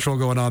mind control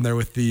going on there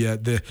with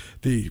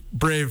the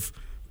brave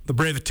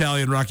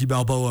Italian Rocky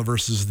Balboa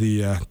versus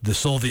the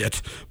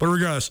Soviet. But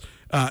regardless,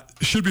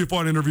 should be a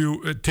fun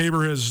interview.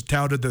 Tabor has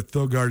touted that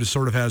Thielgaard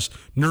sort of has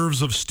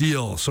nerves of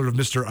steel, sort of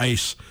Mr.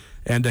 Ice,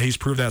 and he's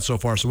proved that so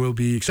far. So we'll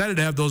be excited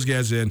to have those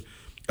guys in.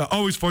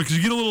 Always fun because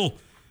you get a little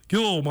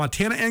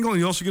Montana angle, and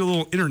you also get a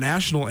little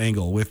international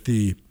angle with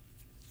the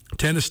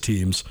tennis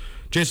teams.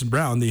 Jason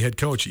Brown, the head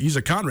coach, he's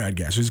a Conrad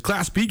guy, so he's a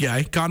Class B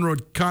guy,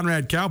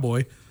 Conrad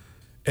Cowboy,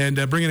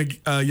 and bringing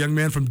a young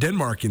man from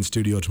Denmark in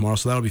studio tomorrow.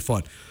 So that'll be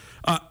fun.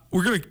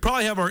 We're going to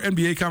probably have our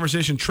NBA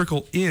conversation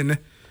trickle in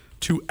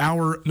to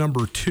hour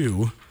number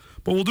 2,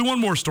 but we'll do one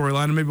more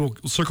storyline, and maybe we'll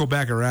circle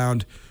back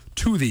around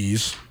to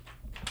these.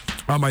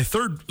 My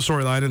third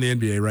storyline in the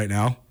NBA right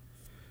now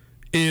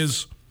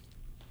is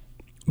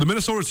the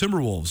Minnesota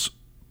Timberwolves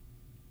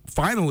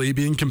finally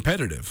being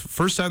competitive.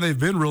 First time they've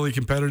been really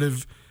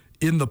competitive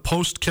in the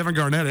post-Kevin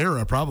Garnett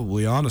era,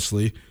 probably,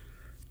 honestly.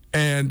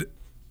 And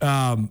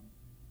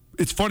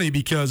it's funny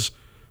because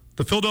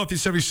the Philadelphia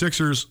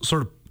 76ers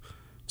sort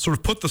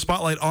of put the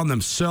spotlight on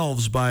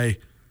themselves by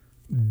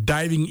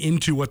diving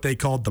into what they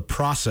called the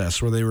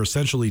process, where they were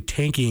essentially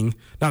tanking.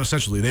 Not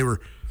essentially, they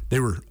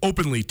were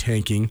openly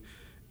tanking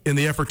in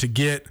the effort to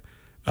get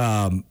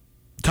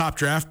top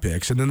draft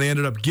picks, and then they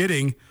ended up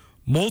getting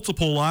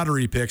multiple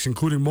lottery picks,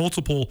 including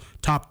multiple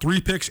top 3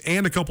 picks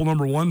and a couple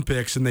number 1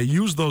 picks, and they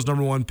used those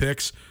number 1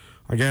 picks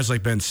on guys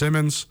like Ben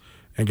Simmons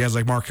and guys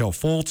like Markelle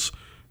Fultz.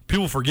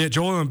 People forget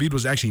Joel Embiid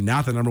was actually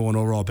not the number 1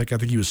 overall pick. I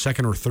think he was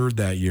 2nd or 3rd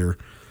that year.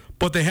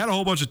 But they had a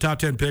whole bunch of top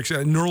 10 picks.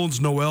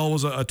 Nerlens Noel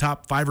was a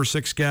top 5 or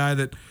 6 guy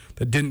that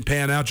didn't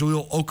pan out.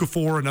 Jahlil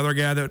Okafor, another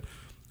guy that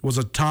was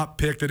a top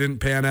pick that didn't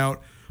pan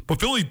out. But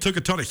Philly took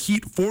a ton of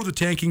heat for the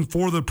tanking,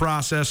 for the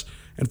process,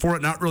 and for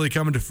it not really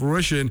coming to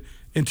fruition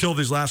until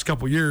these last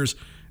couple years.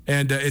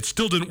 And it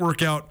still didn't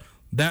work out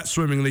that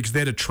swimmingly because they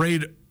had to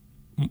trade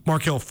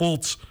Markelle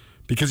Fultz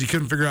because he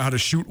couldn't figure out how to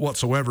shoot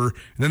whatsoever.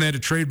 And then they had to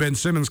trade Ben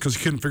Simmons because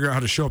he couldn't figure out how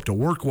to show up to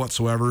work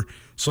whatsoever.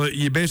 So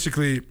you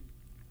basically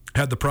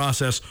had the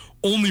process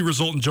only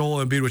result in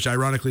Joel Embiid, which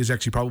ironically is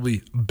actually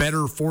probably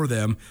better for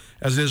them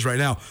as it is right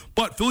now.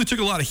 But Philly took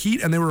a lot of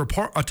heat, and they were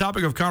a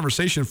topic of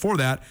conversation for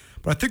that.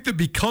 But I think that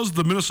because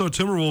the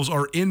Minnesota Timberwolves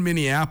are in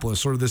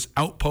Minneapolis, sort of this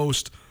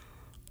outpost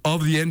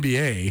of the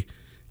NBA,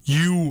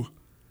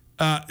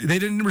 they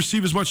didn't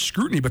receive as much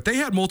scrutiny, but they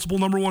had multiple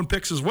number 1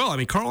 picks as well. I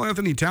mean, Karl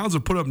Anthony Towns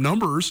have put up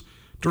numbers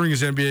during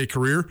his NBA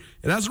career.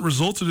 It hasn't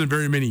resulted in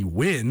very many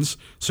wins.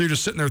 So you're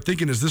just sitting there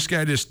thinking, is this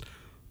guy just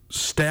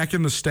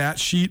stacking the stat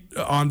sheet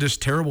on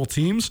just terrible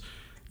teams?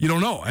 You don't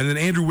know. And then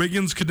Andrew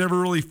Wiggins could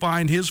never really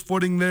find his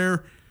footing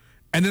there.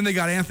 And then they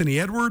got Anthony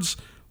Edwards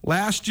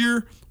last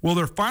year. Well,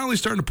 they're finally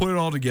starting to put it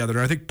all together.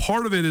 And I think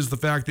part of it is the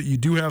fact that you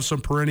do have some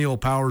perennial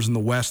powers in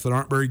the West that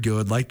aren't very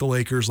good, like the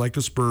Lakers, like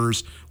the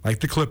Spurs, like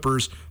the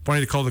Clippers.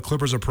 Funny to call the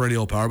Clippers a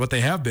perennial power, but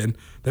they have been.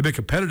 They've been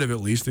competitive at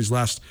least these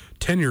last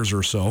 10 years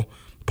or so.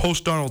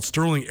 Post-Donald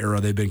Sterling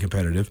era, they've been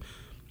competitive.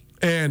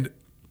 And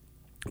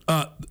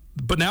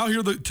but now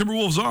here the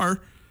Timberwolves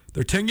are.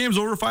 They're 10 games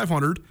over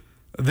 500.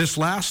 This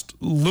last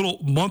little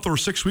month or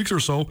 6 weeks or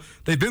so,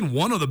 they've been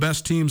one of the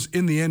best teams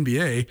in the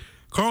NBA.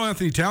 Karl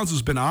Anthony Towns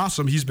has been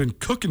awesome. He's been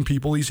cooking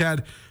people. He's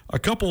had a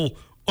couple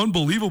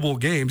unbelievable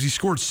games. He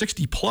scored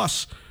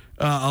 60-plus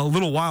a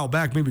little while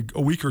back, maybe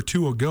a week or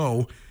 2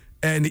 ago,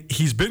 and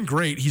he's been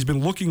great. He's been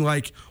looking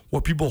like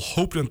what people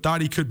hoped and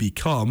thought he could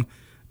become.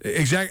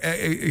 Exactly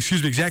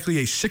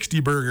a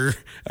 60-burger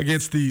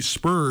against the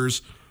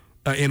Spurs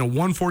in a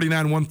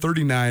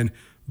 149-139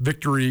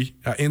 victory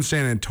in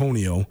San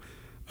Antonio.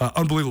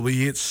 Unbelievable.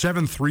 He hit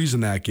 7 threes in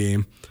that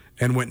game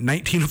and went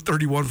 19 of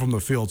 31 from the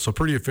field, so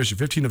pretty efficient.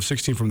 15 of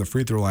 16 from the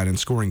free throw line and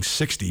scoring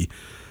 60.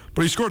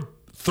 But he scored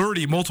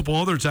 30 multiple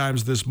other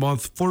times this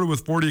month, flirted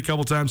with 40 a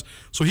couple times.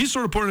 So he's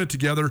sort of putting it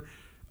together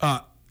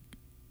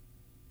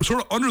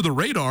sort of under the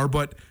radar,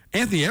 but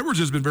Anthony Edwards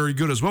has been very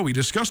good as well. We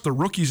discussed the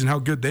rookies and how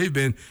good they've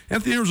been.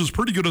 Anthony Edwards was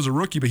pretty good as a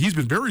rookie, but he's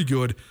been very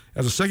good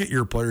as a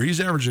second-year player.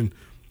 He's averaging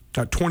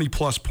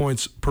 20-plus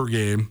points per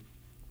game.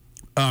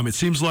 It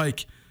seems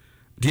like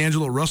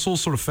D'Angelo Russell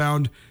sort of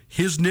found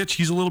his niche.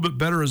 He's a little bit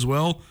better as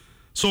well.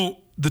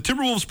 So the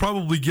Timberwolves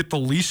probably get the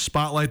least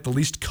spotlight, the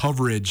least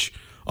coverage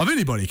of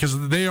anybody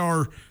because they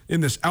are in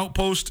this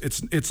outpost.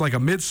 It's like a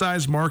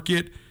mid-sized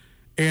market,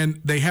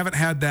 and they haven't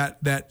had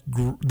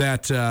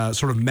that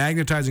sort of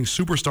magnetizing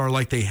superstar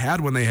like they had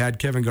when they had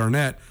Kevin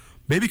Garnett.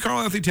 Maybe Karl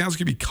Anthony Towns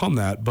could become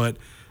that. But,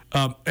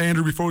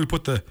 Andrew, before we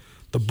put the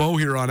bow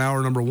here on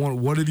hour number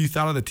 1, what have you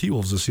thought of the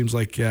T-Wolves? It seems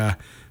like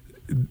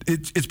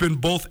it's been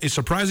both a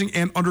surprising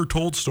and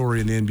undertold story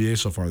in the NBA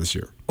so far this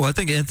year. Well, I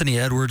think Anthony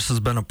Edwards has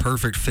been a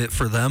perfect fit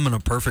for them and a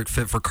perfect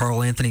fit for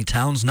Karl Anthony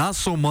Towns. Not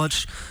so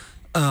much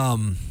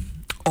on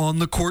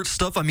the court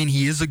stuff. I mean,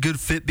 he is a good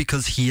fit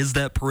because he is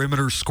that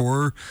perimeter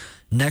scorer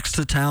next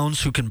to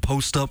Towns who can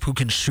post up, who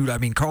can shoot. I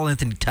mean, Karl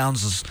Anthony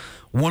Towns is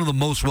one of the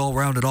most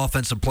well-rounded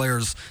offensive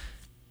players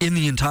in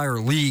the entire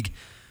league.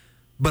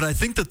 But I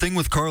think the thing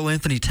with Karl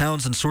Anthony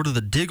Towns and sort of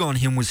the dig on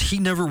him was he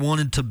never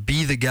wanted to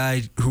be the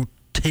guy who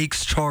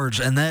takes charge,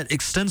 and that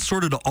extends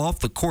sort of to off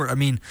the court. I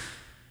mean,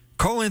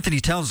 Karl Anthony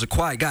Towns is a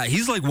quiet guy.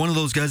 He's like one of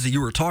those guys that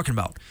you were talking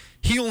about.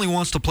 He only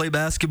wants to play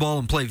basketball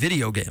and play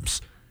video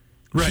games.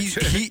 Right.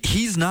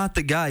 He's not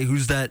the guy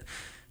who's that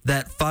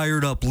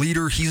fired up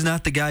leader. He's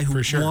not the guy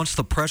who wants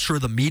the pressure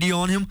of the media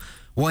on him.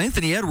 Well,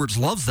 Anthony Edwards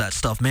loves that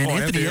stuff, man.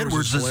 Anthony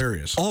Edwards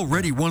is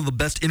already one of the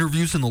best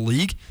interviews in the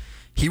league.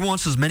 He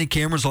wants as many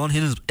cameras on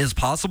him as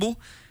possible.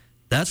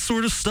 That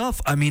sort of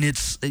stuff, I mean,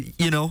 it's,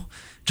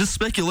 just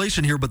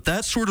speculation here, but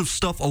that sort of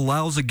stuff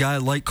allows a guy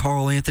like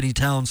Karl Anthony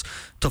Towns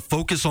to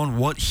focus on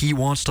what he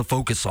wants to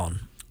focus on.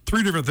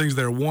 3 different things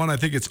there. One, I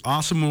think it's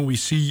awesome when we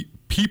see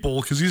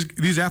people, because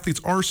these athletes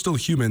are still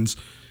humans,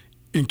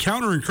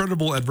 encounter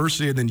incredible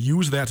adversity and then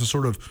use that to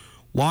sort of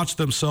launch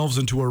themselves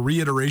into a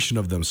reiteration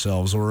of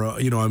themselves or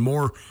a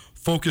more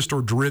focused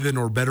or driven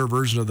or better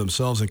version of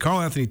themselves. And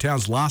Karl-Anthony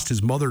Towns lost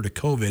his mother to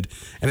COVID,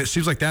 and it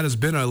seems like that has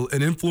been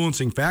an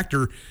influencing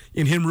factor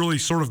in him really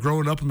sort of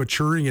growing up and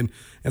maturing and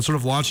sort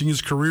of launching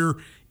his career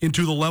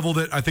into the level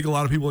that I think a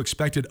lot of people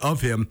expected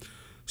of him.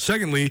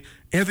 Secondly,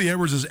 Anthony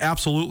Edwards is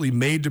absolutely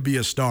made to be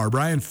a star.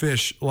 Brian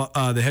Fish,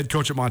 the head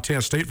coach at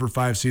Montana State for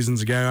 5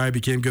 seasons, a guy I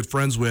became good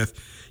friends with,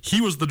 he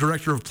was the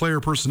director of player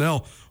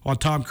personnel on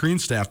Tom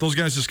Crean's staff. Those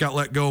guys just got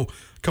let go a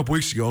couple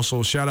weeks ago,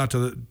 so shout out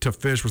to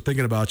Fish. We're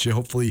thinking about you.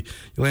 Hopefully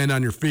you land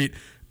on your feet.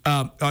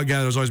 A guy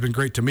that has always been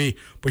great to me.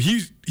 But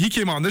he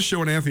came on this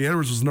show, and Anthony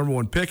Edwards was the number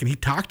 1 pick, and he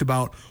talked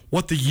about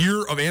what the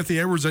year of Anthony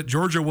Edwards at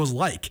Georgia was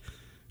like.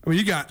 I mean,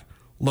 you got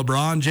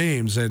LeBron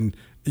James and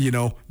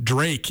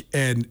Drake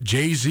and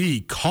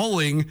Jay-Z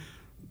calling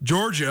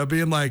Georgia,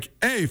 being like,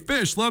 hey,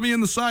 Fish, let me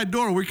in the side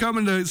door. We're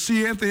coming to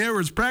see Anthony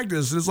Edwards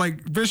practice. And it's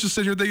like, Fish is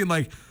sitting here thinking,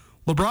 like,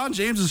 LeBron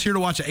James is here to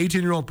watch an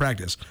 18-year-old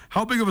practice.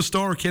 How big of a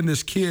star can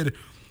this kid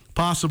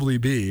possibly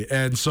be?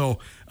 And so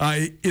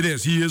it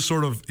is. He is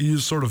sort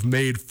of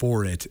made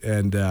for it,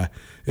 and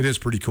it is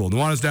pretty cool.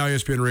 Nuanez Now,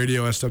 ESPN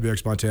Radio,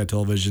 SWX Montana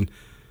Television.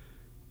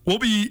 We'll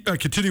be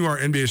continuing our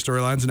NBA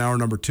storylines in hour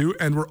number 2,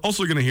 and we're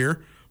also going to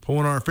hear from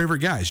one of our favorite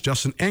guys,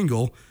 Justin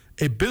Engel,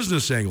 a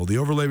business angle, the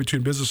overlay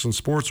between business and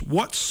sports.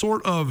 What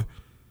sort of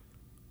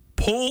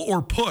pull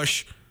or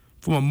push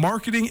from a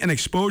marketing and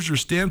exposure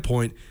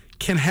standpoint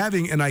can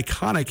having an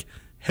iconic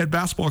head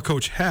basketball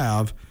coach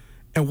have?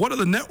 And what do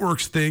the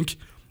networks think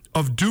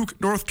of Duke,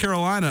 North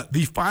Carolina,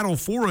 the Final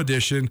Four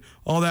edition?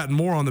 All that and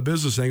more on the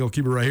business angle.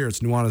 Keep it right here.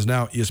 It's Nuanez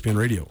Now, ESPN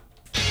Radio.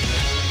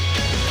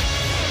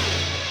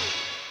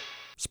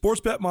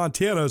 Sportsbet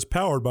Montana is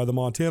powered by the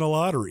Montana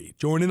Lottery.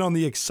 Join in on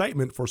the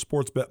excitement for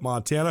Sportsbet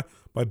Montana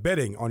by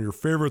betting on your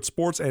favorite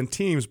sports and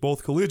teams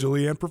both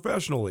collegially and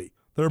professionally.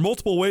 There are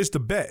multiple ways to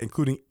bet,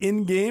 including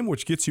in-game,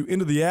 which gets you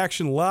into the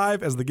action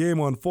live as the game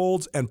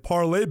unfolds, and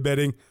parlay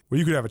betting, where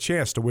you could have a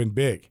chance to win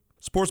big.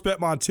 Sportsbet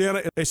Montana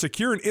is a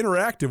secure and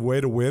interactive way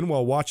to win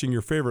while watching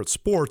your favorite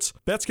sports.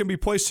 Bets can be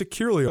placed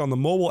securely on the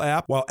mobile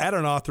app while at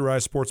an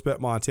authorized Sportsbet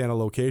Montana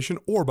location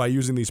or by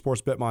using the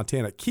Sportsbet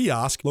Montana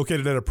kiosk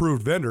located at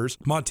approved vendors.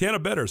 Montana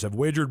bettors have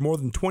wagered more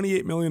than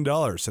 $28 million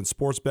since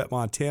Sportsbet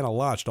Montana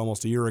launched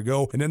almost a year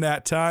ago, and in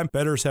that time,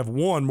 bettors have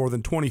won more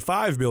than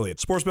 $25 million.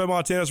 Sportsbet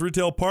Montana's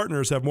retail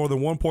partners have more than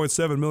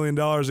 $1.7 million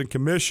in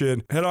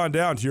commission. Head on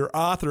down to your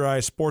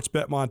authorized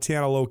Sportsbet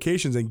Montana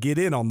locations and get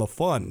in on the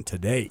fun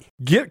today.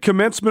 Get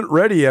commencement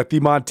ready at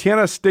the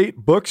Montana State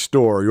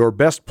Bookstore, your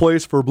best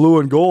place for blue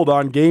and gold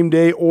on game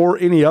day or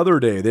any other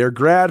day. Their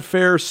grad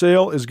fair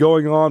sale is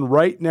going on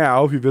right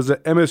now if you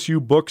visit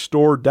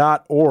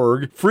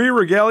msubookstore.org. Free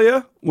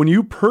regalia when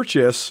you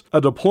purchase a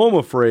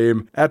diploma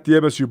frame at the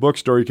MSU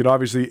Bookstore. You can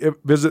obviously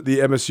visit the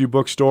MSU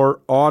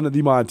Bookstore on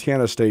the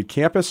Montana State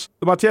campus.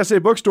 The Montana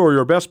State Bookstore,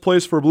 your best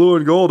place for blue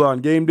and gold on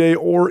game day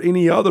or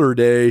any other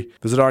day.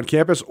 Visit on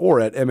campus or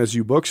at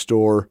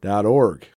msubookstore.org.